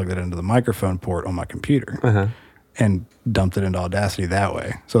back and plugged it into the microphone port on my computer, and dumped it into Audacity that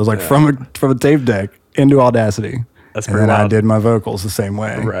way. So it was like from a tape deck into Audacity. That's and pretty then I wild. did my vocals the same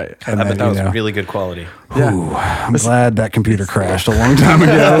way. Right. And I then, bet that was you know, really good quality. I'm glad that computer crashed a long time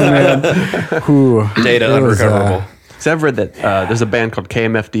ago, man. Whew. Data It was, unrecoverable. So I've read that there's a band called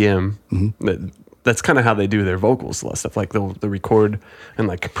KMFDM. That's kind of how they do their vocals, a lot of stuff. Like they'll record and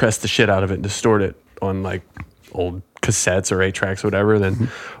like compress the shit out of it and distort it on like old cassettes or 8-tracks or whatever, then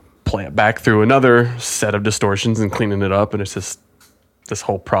play it back through another set of distortions and cleaning it up. And it's just this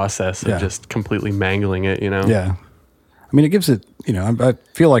whole process of Yeah. just completely mangling it, Yeah. I mean, it gives it, I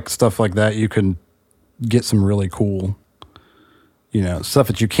feel like stuff like that, you can get some really cool, stuff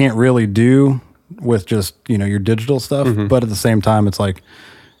that you can't really do with just, your digital stuff. But at the same time, it's like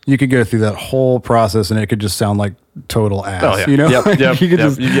you could go through that whole process and it could just sound like total ass. Oh, yeah. You could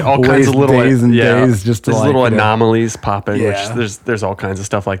just you get all kinds waste of little days and days just to there's like, little anomalies popping. Yeah. Which there's all kinds of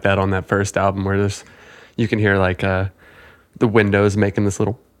stuff like that on that first album where you can hear like the windows making this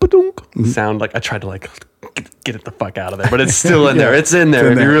little ba-dunk sound. Like I tried to like get it the fuck out of there, but it's still in there. It's in there.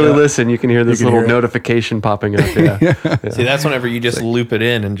 in If you there, really yeah. listen, you can hear this can little hear it. notification popping up. Yeah. See, that's whenever you just loop it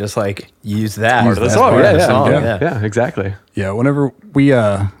in and just like use that. Use as that part part of of the the song. song, Yeah, exactly. Yeah, whenever we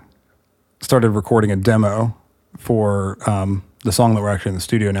started recording a demo for the song that we're actually in the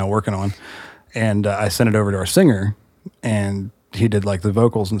studio now working on, and I sent it over to our singer, and he did like the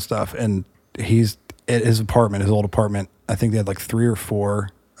vocals and stuff, and he's at his old apartment, I think they had like 3 or 4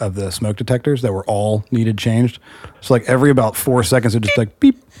 of the smoke detectors that were all needed changed. So like every about 4 seconds, it just like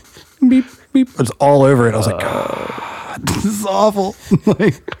beep, beep, beep. It's all over it. I was like, God, this is awful.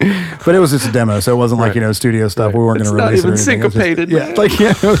 Like, but it was just a demo, so it wasn't like, studio stuff. We weren't going to release it. It's not even syncopated.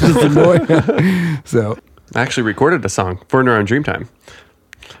 It was just annoying. So I actually recorded a song for Neuron Dreamtime.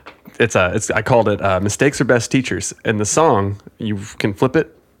 I called it "Mistakes Are Best Teachers," and the song you can flip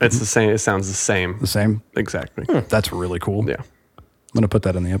it. It's the same. It sounds the same. The same. Exactly. That's really cool. Yeah, I'm going to put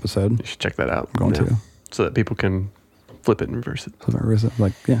that in the episode. you should check that out. I'm going to. so that people can flip it and reverse it.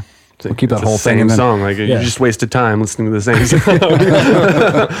 Like, yeah. We'll keep that It's whole the thing same in there. song. Like you just wasted time listening to the same song.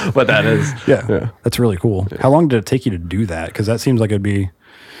 But that is. Yeah. That's really cool. How long did it take you to do that? Because that seems like it'd be.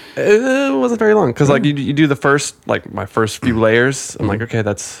 It wasn't very long because like you do the first my first few layers. I'm like, okay,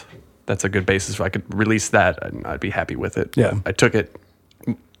 that's a good basis. I could release that and I'd be happy with it. Yeah. I took it,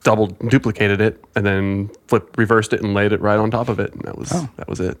 duplicated it, and then reversed it and laid it right on top of it, and that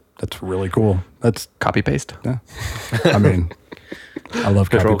was it. That's really cool. That's Copy paste. yeah. I mean, I love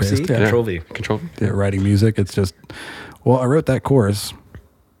Control copy paste. C, Control V. Control. Yeah, writing music. It's just. Well, I wrote that chorus.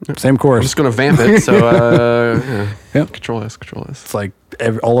 Same chorus. I'm just gonna vamp it. So Yep. Control S. Control S. It's like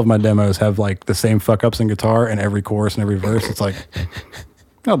all of my demos have like the same fuck ups in guitar, and every chorus and every verse. It's like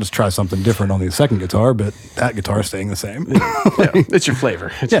I'll just try something different on the second guitar, but that guitar is staying the same. Yeah, it's your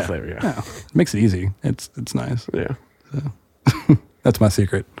flavor. It's your flavor. Yeah. It makes it easy. It's nice. Yeah. That's my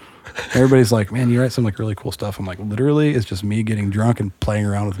secret. Everybody's like, man, you write some like really cool stuff. I'm like, literally, it's just me getting drunk and playing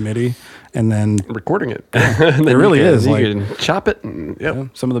around with MIDI, and then Recording it. it really is. You Like can chop it. And, yep.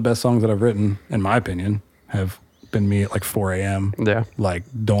 some of the best songs that I've written, in my opinion, have been me at like 4 a.m. Yeah. Like,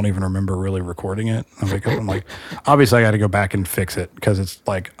 don't even remember really recording it. I wake up, I'm like, obviously, I got to go back and fix it because it's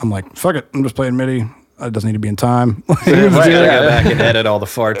like, I'm like, fuck it, I'm just playing MIDI. It doesn't need to be in time. Right, I go back and edit all the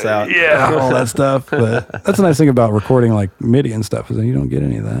farts out. Yeah, all that stuff. But that's the nice thing about recording like MIDI and stuff is that you don't get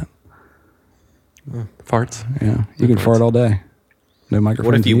any of that. Farts. Yeah, you can fart all day. No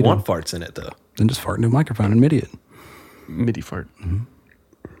microphone. What if you want farts in it, though? Then just fart into a microphone and MIDI it. MIDI fart.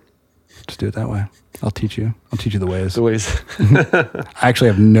 Just do it that way. I'll teach you. I'll teach you the ways. The ways. I actually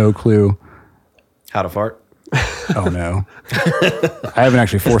have no clue. How to fart? Oh no, I haven't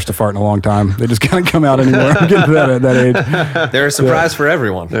actually forced a fart in a long time. They just kind of come out anymore. I'm getting to that at that age. They're a surprise for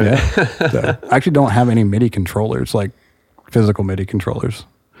everyone. Yeah. So, I actually don't have any MIDI controllers, like physical MIDI controllers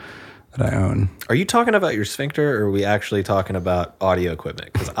that I own. Are you talking about your sphincter, or are we actually talking about audio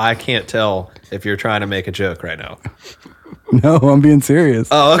equipment? Because I can't tell if you're trying to make a joke right now. No, I'm being serious.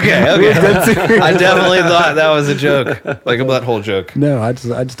 Oh, okay. I definitely thought that was a joke, like a butthole joke. No, I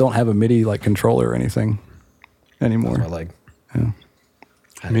just don't have a MIDI like controller or anything anymore. My leg.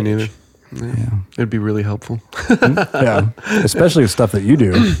 Me neither. Yeah. It'd be really helpful. Yeah, especially with stuff that you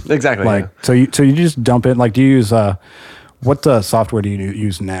do. Exactly. Like so you just dump it. Like, do you use what software do you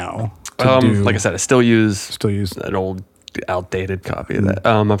use now? Like I said, I still use that an old outdated copy of that.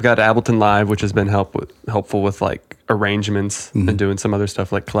 I've got Ableton Live, which has been helpful with like arrangements and doing some other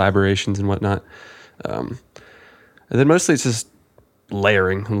stuff like collaborations and whatnot. And then mostly it's just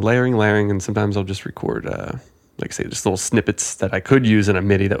layering, and sometimes I'll just record, like I say, just little snippets that I could use in a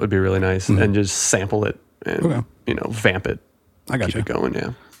MIDI that would be really nice, and just sample it and vamp it. I got keep you. it going.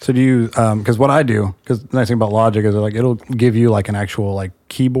 Yeah. So do you? Because what I do, because the nice thing about Logic is like it'll give you like an actual like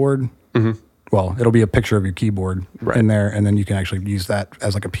keyboard. Well, it'll be a picture of your keyboard in there, and then you can actually use that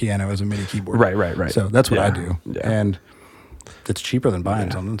as like a piano as a MIDI keyboard. Right. So that's what I do, Yeah. and it's cheaper than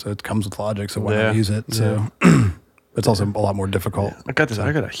buying something. So it comes with Logic, so why Yeah. not use it? So it's also a lot more difficult. I got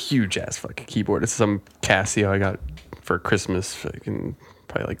a huge ass fucking keyboard. It's some Casio I got for Christmas fucking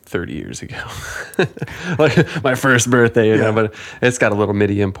probably like 30 years ago. Like my first birthday, you know, but it's got a little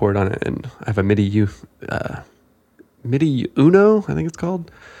MIDI import on it, and I have a MIDI Uno, I think it's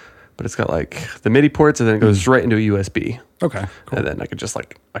called. But it's got like the MIDI ports, and then it goes right into a USB. Okay, cool. And then I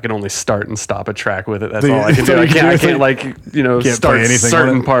can only start and stop a track with it. That's So all I can do. I can't like, Can't start play anything on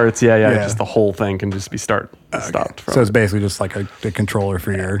certain it? parts. Yeah. Yeah. Just the whole thing can just be stopped. From So it's basically just like a controller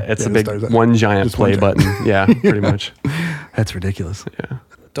for your. it's yeah, a big just does that. one giant Just play one button. Yeah, pretty much. That's ridiculous. Yeah.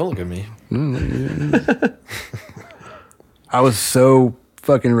 Don't look at me. I was so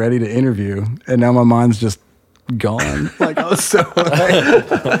fucking ready to interview, and now my mind's just gone. Like I was so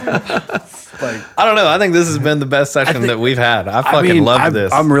I don't know. I think this has been the best session that we've had. I fucking love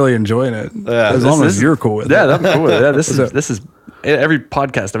this. I'm really enjoying it. Yeah, as long as you're cool with Yeah, it. that's cool. Yeah, this is every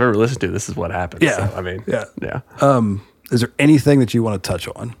podcast I've ever listened to. This is what happens. Yeah. So, I mean, Yeah. Is there anything that you want to touch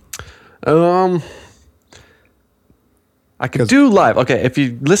on? I could do live. Okay, if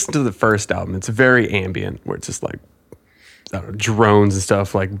you listen to the first album, it's very ambient, where it's just like I don't know, drones and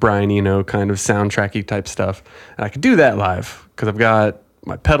stuff, like Brian Eno kind of soundtracky type stuff. And I could do that live because I've got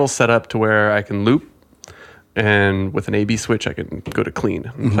my pedals set up to where I can loop, and with an A/B switch, I can go to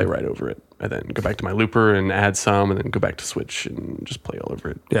clean and play right over it, and then go back to my looper and add some, and then go back to switch and just play all over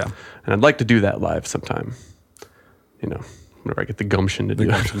it. Yeah. And I'd like to do that live sometime, whenever I get the gumption to do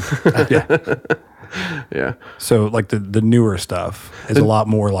it. Yeah. Yeah. So like the newer stuff is a lot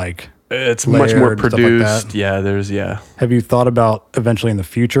more like, It's much more layered and stuff like produced. that. Yeah, have you thought about eventually in the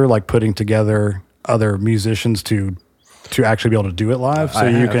future, like putting together other musicians to actually be able to do it live? So I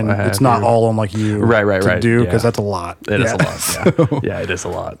you have, can, I have, it's not yeah. all on like you Right, to do, yeah. because that's a lot. it is a lot. Yeah. So Yeah, it is a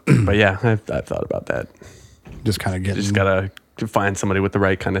lot. But yeah, I've thought about that. just kind of You getting, just gotta find somebody with the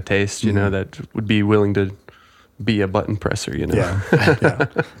right kind of taste, that would be willing to be a button presser. yeah,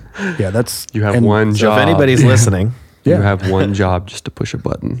 that's, You have and one So job. if anybody's listening, Yeah. You have one job, just to push a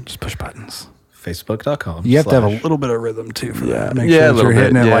button. just push buttons. Facebook.com. You have to have a little bit of rhythm too for Yeah. that. Make Yeah, sure a that little you're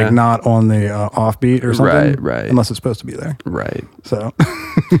hitting bit, it yeah. like not on the offbeat or something. Right. Unless it's supposed to be there. Right. So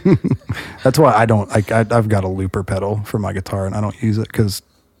that's why I don't like. I've got a looper pedal for my guitar, and I don't use it because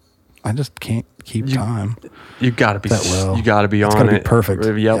I just can't keep time You gotta be. that well. You gotta be it's on gotta it. be perfect.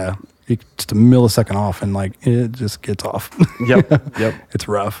 Yep. Yeah. Just a millisecond off, and like it just gets off. Yep. Yep. It's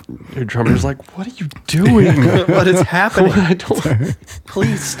rough. Your drummer's like, "What are you doing? What is happening? I don't.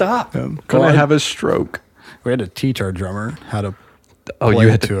 Please stop. Gonna have a stroke." We had to teach our drummer how to Oh, play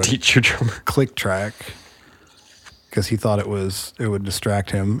you had to to a teach your drummer. click track because he thought it would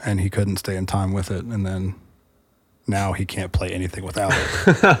distract him, and he couldn't stay in time with it, and then now he can't play anything without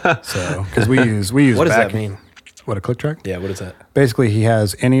it. So because we use What does that back- mean? What, a click track? Yeah, what is that? Basically, he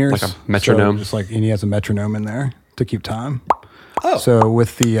has in-ears, Like a metronome? so and he has a metronome in there to keep time. Oh. So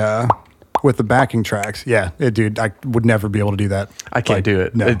with the backing tracks, dude, I would never be able to do that. I can't Like, do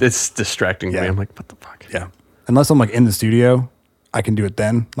it. No. It's distracting me. Yeah. I'm like, what the fuck? Yeah. Unless I'm like in the studio, I can do it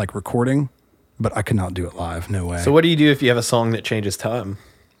then, like recording, but I could not do it live. No way. So what do you do if you have a song that changes time?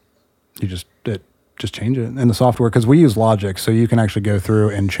 You just change it in the software, because we use Logic, so you can actually go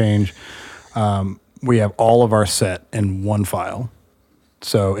through and change. We have all of our set in one file,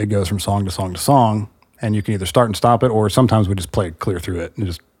 so it goes from song to song to song, and you can either start and stop it, or sometimes we just play clear through it and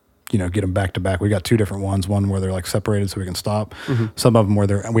just get them back to back. We got two different ones, one where they're like separated so we can stop. Some of them where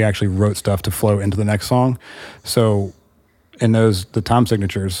we actually wrote stuff to flow into the next song. So in those, the time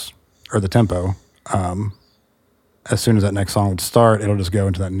signatures or the tempo, as soon as that next song would start, it'll just go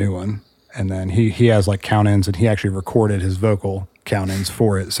into that new one. And then he has like count ins, and he actually recorded his vocal count ins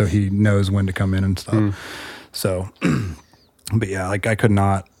for it, so he knows when to come in and stuff. So, but yeah, like I could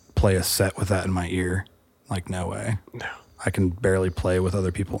not play a set with that in my ear. Like, no way. No. I can barely play with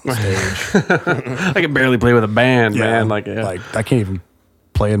other people on stage. I can barely play with a band, man. Like I can't even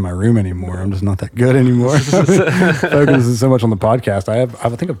play in my room anymore. I'm just not that good anymore. Focusing so much on the podcast. I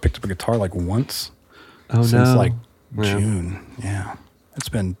think I've picked up a guitar like once since like June. Yeah, it's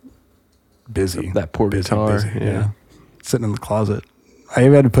been busy. That poor guitar, yeah. Sitting in the closet. I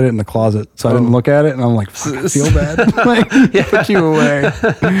even had to put it in the closet, so I didn't look at it, and I'm like, fuck, I feel bad. Like, put you away.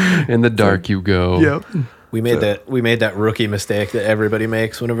 In the dark you go. Yep. We made that rookie mistake that everybody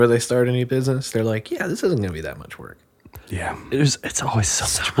makes whenever they start a new business. They're like, yeah, this isn't going to be that much work. Yeah. It's always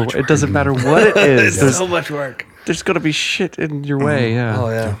so much work. It doesn't matter what it is. It's so much work. There's going to be shit in your way. Yeah. Oh,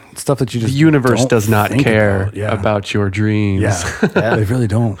 yeah. Stuff that you just The universe don't does not think care about. Yeah. about your dreams. Yeah. They really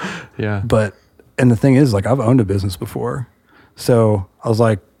don't. Yeah. But, and the thing is, like, I've owned a business before. So I was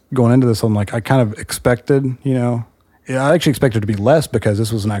like, going into this, I'm like, I kind of expected, I actually expected it to be less because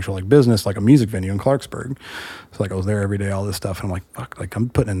this was an actual like business, like a music venue in Clarksburg. So like I was there every day, all this stuff. And I'm like, fuck, like I'm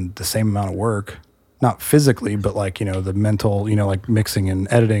putting in the same amount of work, not physically, but like, the mental, like mixing and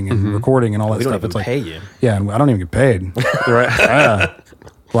editing and recording and all that We don't stuff. even It's like, pay you. yeah, and I don't even get paid. Right. Yeah.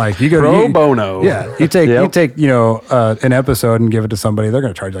 Like you go Pro bono. Yeah, you take an episode and give it to somebody. They're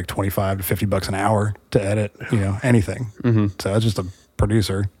going to charge like $25 to $50 an hour to edit. Anything. So it's just a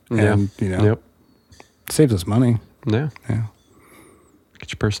producer, and Yep. saves us money. Yeah. Yeah,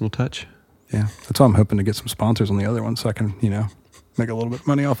 Get your personal touch. yeah. That's why I'm hoping to get some sponsors on the other one, so I can make a little bit of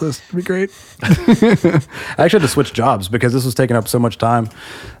money off this. It'd be great. I actually had to switch jobs because this was taking up so much time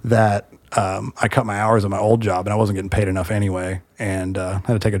that I cut my hours at my old job, and I wasn't getting paid enough anyway. And I had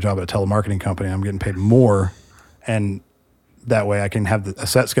to take a job at a telemarketing company. I'm getting paid more, and that way I can have a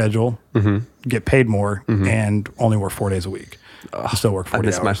set schedule, get paid more, and only work 4 days a week. I still work 40 I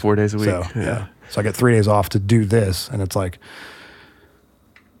miss hours. my 4 days a week. So, Yeah. So I get 3 days off to do this, and it's like,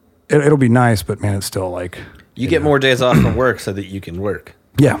 it'll be nice, but man, it's still like... You get more days off from work so that you can work.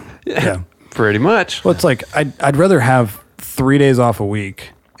 Yeah. Yeah. Pretty much. Well, it's like I'd rather have 3 days off a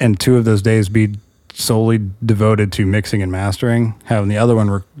week and 2 of those days be solely devoted to mixing and mastering, having the other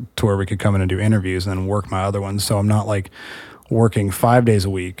one to where we could come in and do interviews and then work my other ones. So I'm not like working 5 days a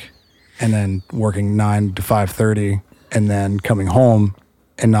week and then working 9 to 5:30 and then coming home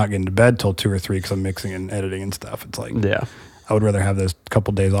and not getting to bed till 2 or 3 because I'm mixing and editing and stuff. It's like, Yeah. I would rather have those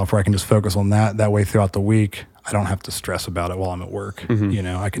couple days off where I can just focus on that. That way throughout the week, I don't have to stress about it while I'm at work. You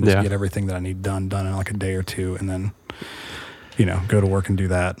know, I can just Yeah. get everything that I need done in like a day or two and then, you know, go to work and do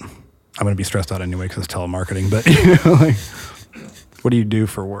that. I'm going to be stressed out anyway because it's telemarketing, but you know, like, what do you do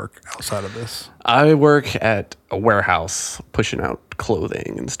for work outside of this? I work at a warehouse pushing out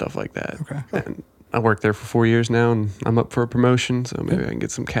clothing and stuff like that. Okay. And I worked there for 4 years now, and I'm up for a promotion, so maybe I can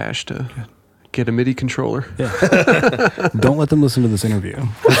get some cash to get a MIDI controller. Yeah. Don't let them listen to this interview.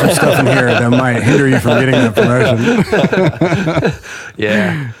 There's some stuff in here that might hinder you from getting that promotion.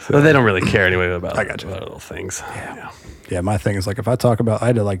 Yeah. Well, they don't really care anyway about, I got you. about little things. Yeah. Yeah, my thing is like if I talk about, I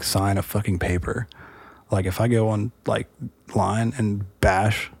had to like sign a fucking paper. Like if I go on like line and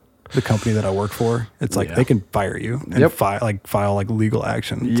bash the company that I work for, it's like they can fire you and Yep. file like legal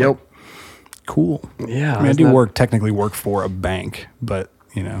action. It's Yep. like, cool. Yeah. I mean, I isn't do that- technically work for a bank, but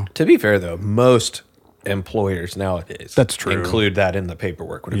you know, To be fair, though, most employers nowadays That's true. include that in the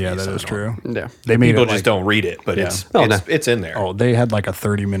paperwork. whatever yeah, you that sign is on. true. Yeah. They made People it just like, don't read it, but Yeah. it's in there. oh, they had like a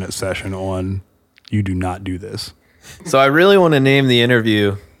 30-minute session on you do not do this. So I really want to name the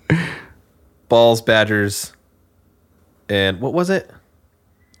interview Balls, Badgers, and what was it?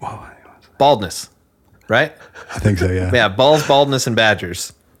 Baldness, right? I think so, yeah. Yeah, balls, baldness, and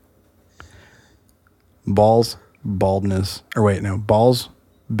badgers. Balls, baldness, or wait, no, balls,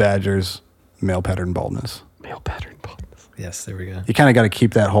 badgers, male pattern baldness. Male pattern baldness. Yes, there we go. You kind of got to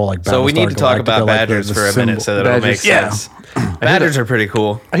keep that whole like. So we need to Battlestar talk Galactica, about like, badgers the for a minute so that it'll make Badgers, yeah. sense. Badgers are pretty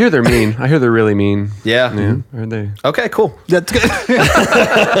cool. I hear they're mean. I hear they're really mean. Yeah. Yeah. Are they? Okay, cool. That's good.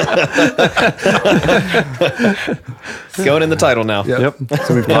 Going in the title now. Yep.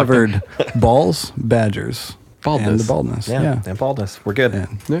 So we've covered balls, badgers, Baldness. and the baldness. Yeah, And baldness. We're good.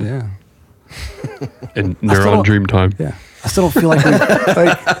 And, yeah. And still neuron don't- dream time. Yeah. I still don't feel like,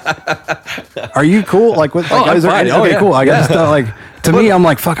 are you cool? Like, what? Like, I'm is there fine. any- Oh, okay, yeah. cool. I Yeah. guess like to me, I'm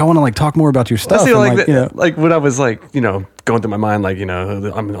like, fuck. I want to like talk more about your stuff. I feel and, like, you know, like when I was like, you know, going through my mind, like, you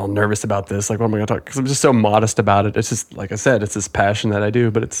know, I'm all nervous about this. Like, what am I going to talk? Because I'm just so modest about it. It's just, like I said, it's this passion that I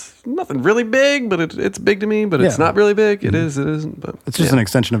do, but it's nothing really big, but it's big to me, but it's Yeah. not really big. It is, it isn't. But it's just an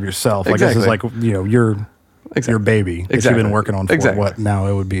extension of yourself. Like this is like Exactly. you know your baby that you've Exactly. been working on for Exactly. what now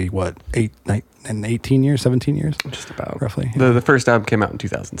it would be what 18 years, 17 years. just about roughly. The first album came out in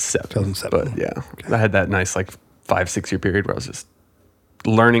 2007. 2007. But yeah, I had that nice like 5-6 year period where I was just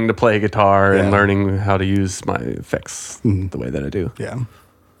learning to play guitar Yeah. and learning how to use my effects the way that I do. Yeah. Well,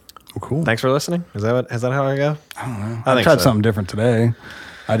 cool. Thanks for listening. Is that how I go? I don't know. I I think tried so. something different today.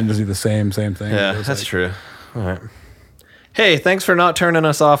 I didn't just do the same thing. Yeah, It was that's like- true. All right. Hey, thanks for not turning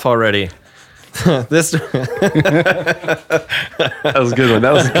us off already. This That was a good one.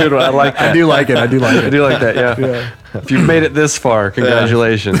 That was a good one. I like that. I do like it. I do like I it. do like that. Yeah. If you've made it this far,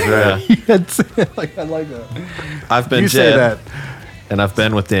 congratulations. Right. like, I like that. I've been You Jed, say that. and I've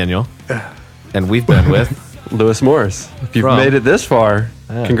been with Daniel, and we've been with. Lewis Morris. If you've From- made it this far,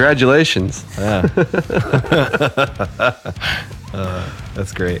 congratulations.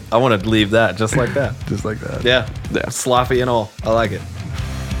 That's great. I want to leave that just like that. Just like that. Yeah, Yeah. sloppy and all. I like it.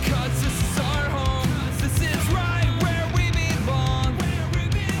 'Cause this is our home. This is right where we belong.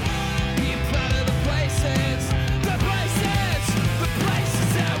 Be proud of the places that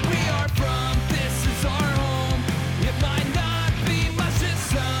we are from. This is our home. It might not be much to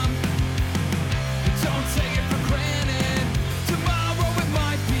some, but don't take it for granted. Tomorrow it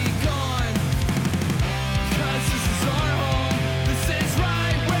might be gone. 'Cause this is our home. This is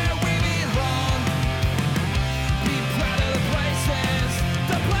right where we belong. Be proud of the places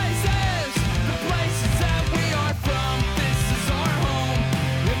that we are from. This is our home.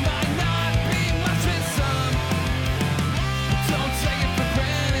 It might not be much to some, but don't take it for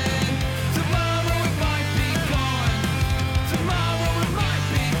granted. Tomorrow it might be gone. Tomorrow it might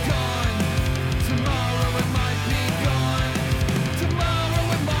be gone. Tomorrow it might be gone. Tomorrow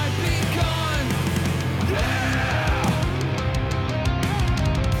it might be gone.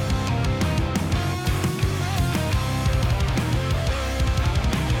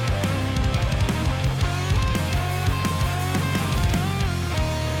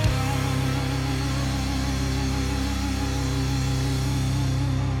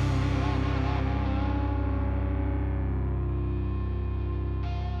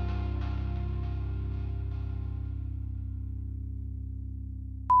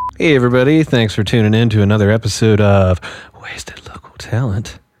 Hey, everybody. Thanks for tuning in to another episode of Wasted Local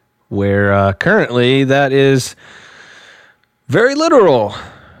Talent where currently that is very literal.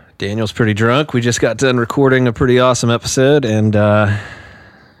 Daniel's pretty drunk. We just got done recording a pretty awesome episode, and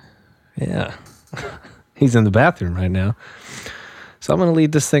yeah, he's in the bathroom right now. So I'm going to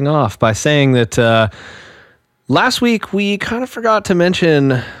lead this thing off by saying that last week we kind of forgot to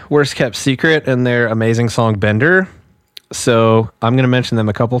mention Worst Kept Secret and their amazing song Bender. So I'm going to mention them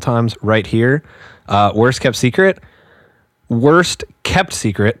a couple times right here. Worst Kept Secret, Worst Kept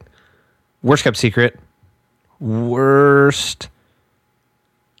Secret, Worst Kept Secret, Worst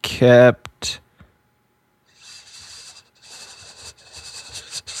Kept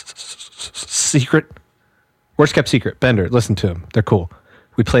Secret, Worst Kept Secret, Bender. Listen to them. They're cool.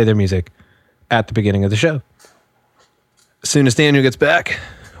 We play their music at the beginning of the show. As soon as Daniel gets back,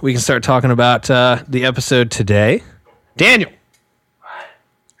 we can start talking about the episode today. Daniel!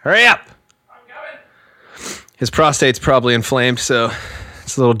 Hurry up! I'm coming. His prostate's probably inflamed, so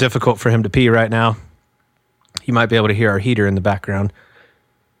it's a little difficult for him to pee right now. You might be able to hear our heater in the background.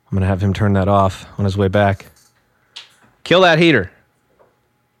 I'm going to have him turn that off on his way back. Kill that heater.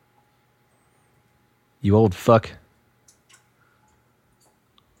 You old fuck.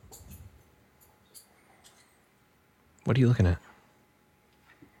 What are you looking at?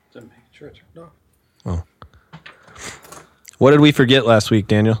 Just making sure it's turned off. Oh. What did we forget last week,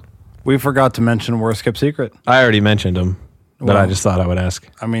 Daniel? We forgot to mention Worst Kept Secret. I already mentioned them, but I Well- just thought I would ask.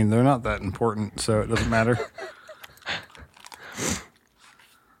 I mean, they're not that important, so it doesn't matter.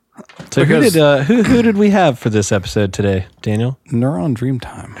 So Because- who did we have for this episode today, Daniel? Neuron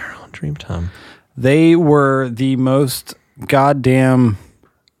Dreamtime. On Dreamtime. They were the most goddamn.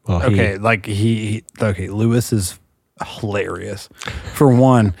 Well, Okay, like okay, Lewis is hilarious for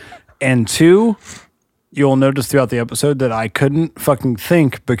one, and two, you'll notice throughout the episode that I couldn't fucking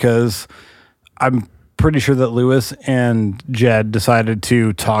think because I'm pretty sure that Lewis and Jed decided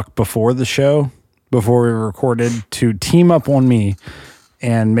to talk before the show, before we recorded, to team up on me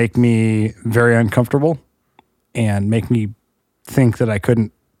and make me very uncomfortable and make me think that I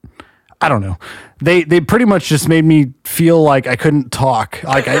couldn't. I don't know. They pretty much just made me feel like I couldn't talk.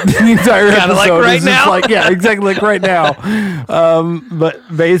 Like the entire Kinda episode like is right just now? like, yeah, exactly like right now.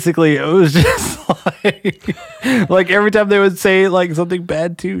 But basically, it was just like every time they would say like something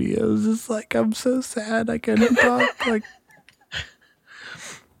bad to me, it was just like, I'm so sad I couldn't talk. Like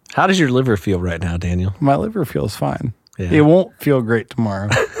how does your liver feel right now, Daniel? my liver feels fine. Yeah. It won't feel great tomorrow.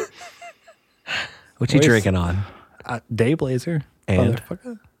 What you Boys. drinking on? Day Blazer, And?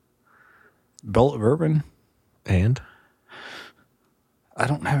 motherfucker. Bullet bourbon. And? I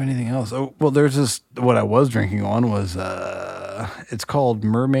don't have anything else. Oh, well, there's this. What I was drinking on was it's called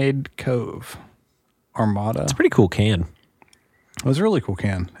Mermaid Cove Armada. It's a pretty cool can. It was a really cool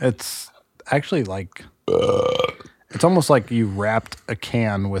can. It's actually like it's almost like you wrapped a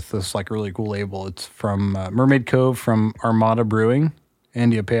can with this like really cool label. It's from Mermaid Cove from Armada Brewing,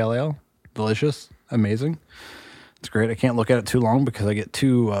 India Pale Ale. Delicious, amazing. It's great. I can't look at it too long because I get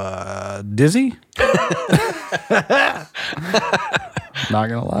too dizzy. Not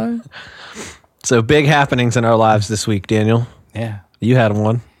gonna lie. So big happenings in our lives this week, Daniel. Yeah, You had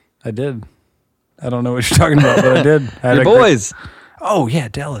one. I did. I don't know what you're talking about, but I did. I had Your a great- boys. Oh yeah,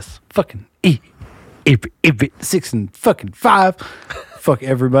 Dallas. Fucking 6 and fucking 5. Fuck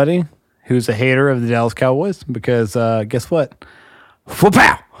everybody who's a hater of the Dallas Cowboys because guess what?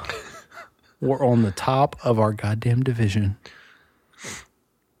 Whoop-pow! We're on the top of our goddamn division.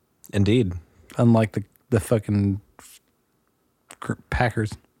 Indeed. Unlike the fucking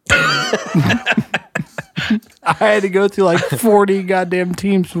Packers. I had to go through like 40 goddamn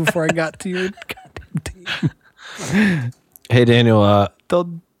teams before I got to your goddamn team. Hey, Daniel,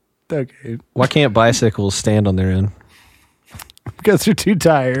 Okay. why can't bicycles stand on their own? Because they're too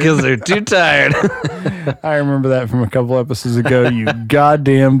tired. Because they're too tired. I remember that from a couple episodes ago. You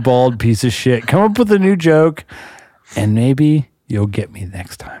goddamn bald piece of shit. Come up with a new joke, and maybe you'll get me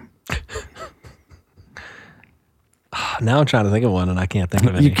next time. Now I'm trying to think of one, and I can't think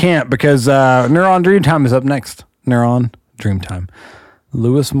of any. You can't because Neuron Dreamtime is up next. Neuron Dreamtime.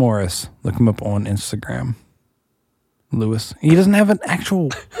 Lewis Morris. Look him up on Instagram. Lewis. He doesn't have an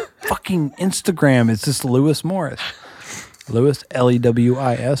actual fucking Instagram. It's just Lewis Morris. Lewis,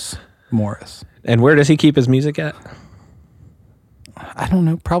 Lewis Morris. And where does he keep his music at? I don't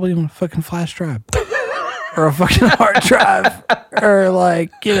know. Probably on a fucking flash drive. Or a fucking hard drive. Or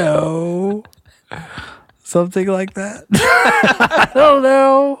like, something like that. I don't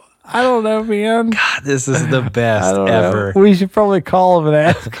know. Man. God, this is the I best don't ever. know. We should probably call him and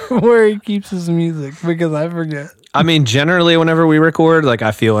ask him where he keeps his music because I forget. I mean, generally, whenever we record, like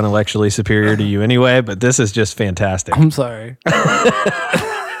I feel intellectually superior to you anyway, but this is just fantastic. I'm sorry.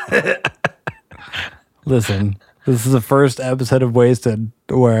 Listen, this is the first episode of Wasted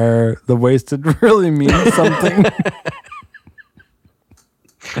where the wasted really means something.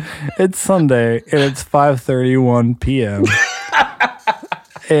 It's Sunday and it's 5:31 p.m.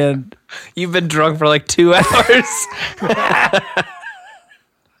 And You've been drunk for like 2 hours.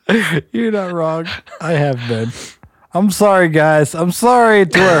 you're not wrong. I have been. I'm sorry, guys. I'm sorry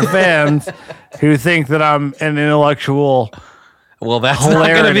to our fans who think that I'm an intellectual. Well, that's not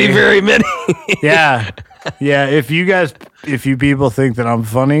going to be Hilarity. very many. Yeah. Yeah. If you people think that I'm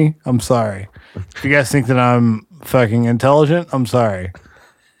funny, I'm sorry. If you guys think that I'm fucking intelligent, I'm sorry.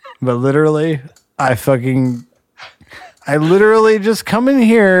 But literally, I literally just come in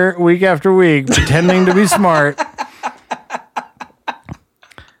here week after week pretending to be smart.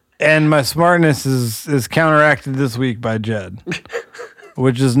 And my smartness is counteracted this week by Jed,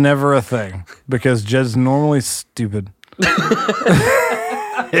 which is never a thing because Jed's normally stupid.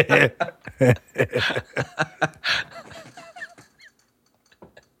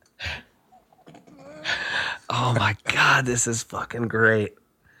 Oh my God, this is fucking great.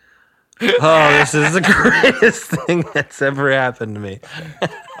 Oh, this is the greatest thing that's ever happened to me.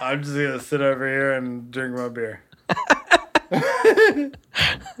 I'm just going to sit over here and drink my beer.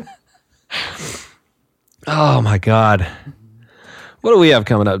 Oh my God. What do we have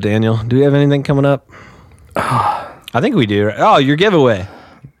coming up, Daniel? Do we have anything coming up? I think we do. Oh, your giveaway.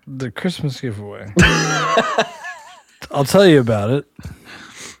 The Christmas giveaway. I'll tell you about it.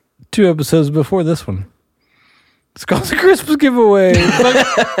 2 episodes before this one. It's called the Christmas giveaway.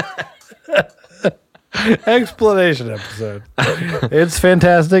 Explanation episode. It's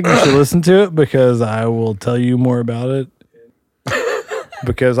fantastic. You should listen to it because I will tell you more about it.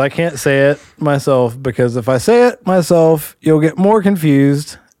 Because I can't say it myself. Because if I say it myself, you'll get more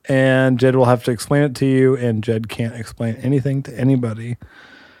confused. And Jed will have to explain it to you. And Jed can't explain anything to anybody.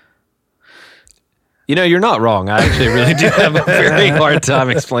 You know, you're not wrong. I actually really do have a very hard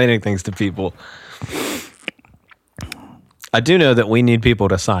time explaining things to people. I do know that we need people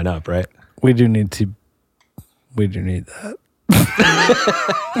to sign up, right? We do need that.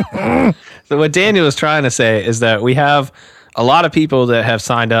 So what Daniel was trying to say is that we have a lot of people that have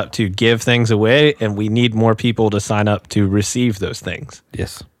signed up to give things away, and we need more people to sign up to receive those things.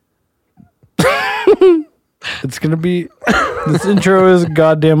 Yes. It's going to be... This intro is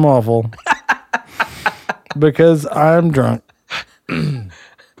goddamn awful. Because I'm drunk.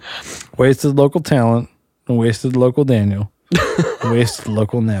 Wasted local talent. And wasted local Daniel. Wasted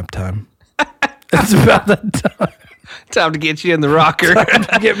local nap time. It's about that time. Time to get you in the rocker. Time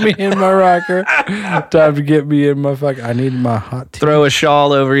to get me in my rocker. Time to get me in my fuck. I need my hot tea. Throw a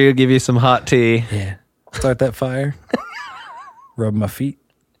shawl over you, give you some hot tea. Yeah. Start that fire. Rub my feet.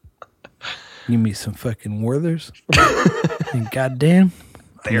 Give me some fucking Werthers. And goddamn.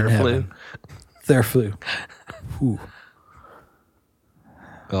 Theraflu. Theraflu. Ooh.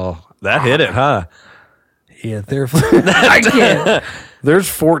 Oh, that hit it, huh? Yeah, Theraflu. I can't. There's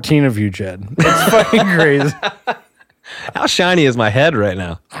 14 of you, Jed. It's fucking crazy. How shiny is my head right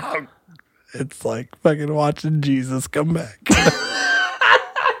now? It's like fucking watching Jesus come back.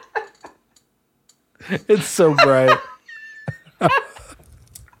 It's so bright.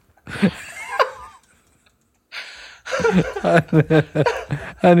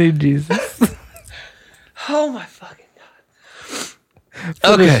 I need Jesus. Oh my fucking God.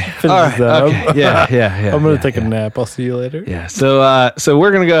 Okay. Finish All right. that. Okay. Yeah. I'm gonna take a nap. I'll see you later. Yeah. So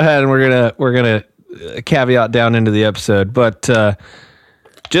we're gonna go ahead and we're gonna caveat down into the episode, but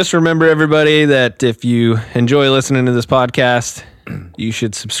just remember, everybody, that if you enjoy listening to this podcast, you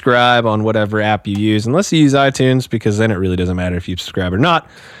should subscribe on whatever app you use, unless you use iTunes, because then it really doesn't matter if you subscribe or not.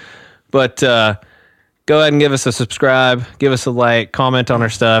 But go ahead and give us a subscribe, give us a like, comment on our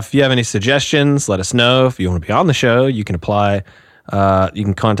stuff. If you have any suggestions, let us know. If you want to be on the show, you can apply. You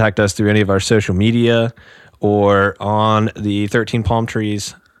can contact us through any of our social media or on the 13 Palm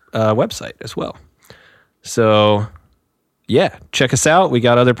Trees website as well. So, yeah, check us out. We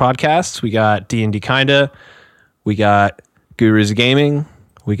got other podcasts. We got D&D Kinda. We got Gurus of Gaming.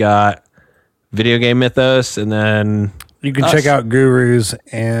 We got Video Game Mythos. And then You can us. check out Gurus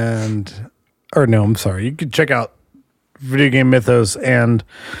and... Or no, I'm sorry. You can check out Video Game Mythos and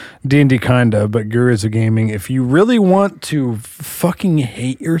D&D Kinda, but Gurus of Gaming. If you really want to fucking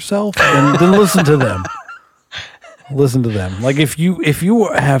hate yourself, then listen to them. Listen to them. Like if you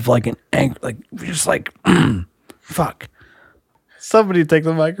have like an anger, like just like fuck. Somebody take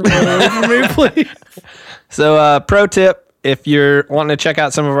the microphone away from me, please. So, pro tip, if you're wanting to check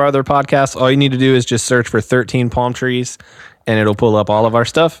out some of our other podcasts, all you need to do is just search for 13 Palm Trees and it'll pull up all of our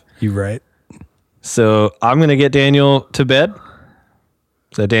stuff. You right. So I'm going to get Daniel to bed.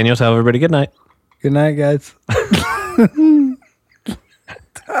 So Daniel, tell everybody good night. Good night, guys.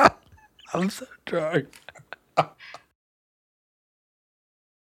 I'm so drunk.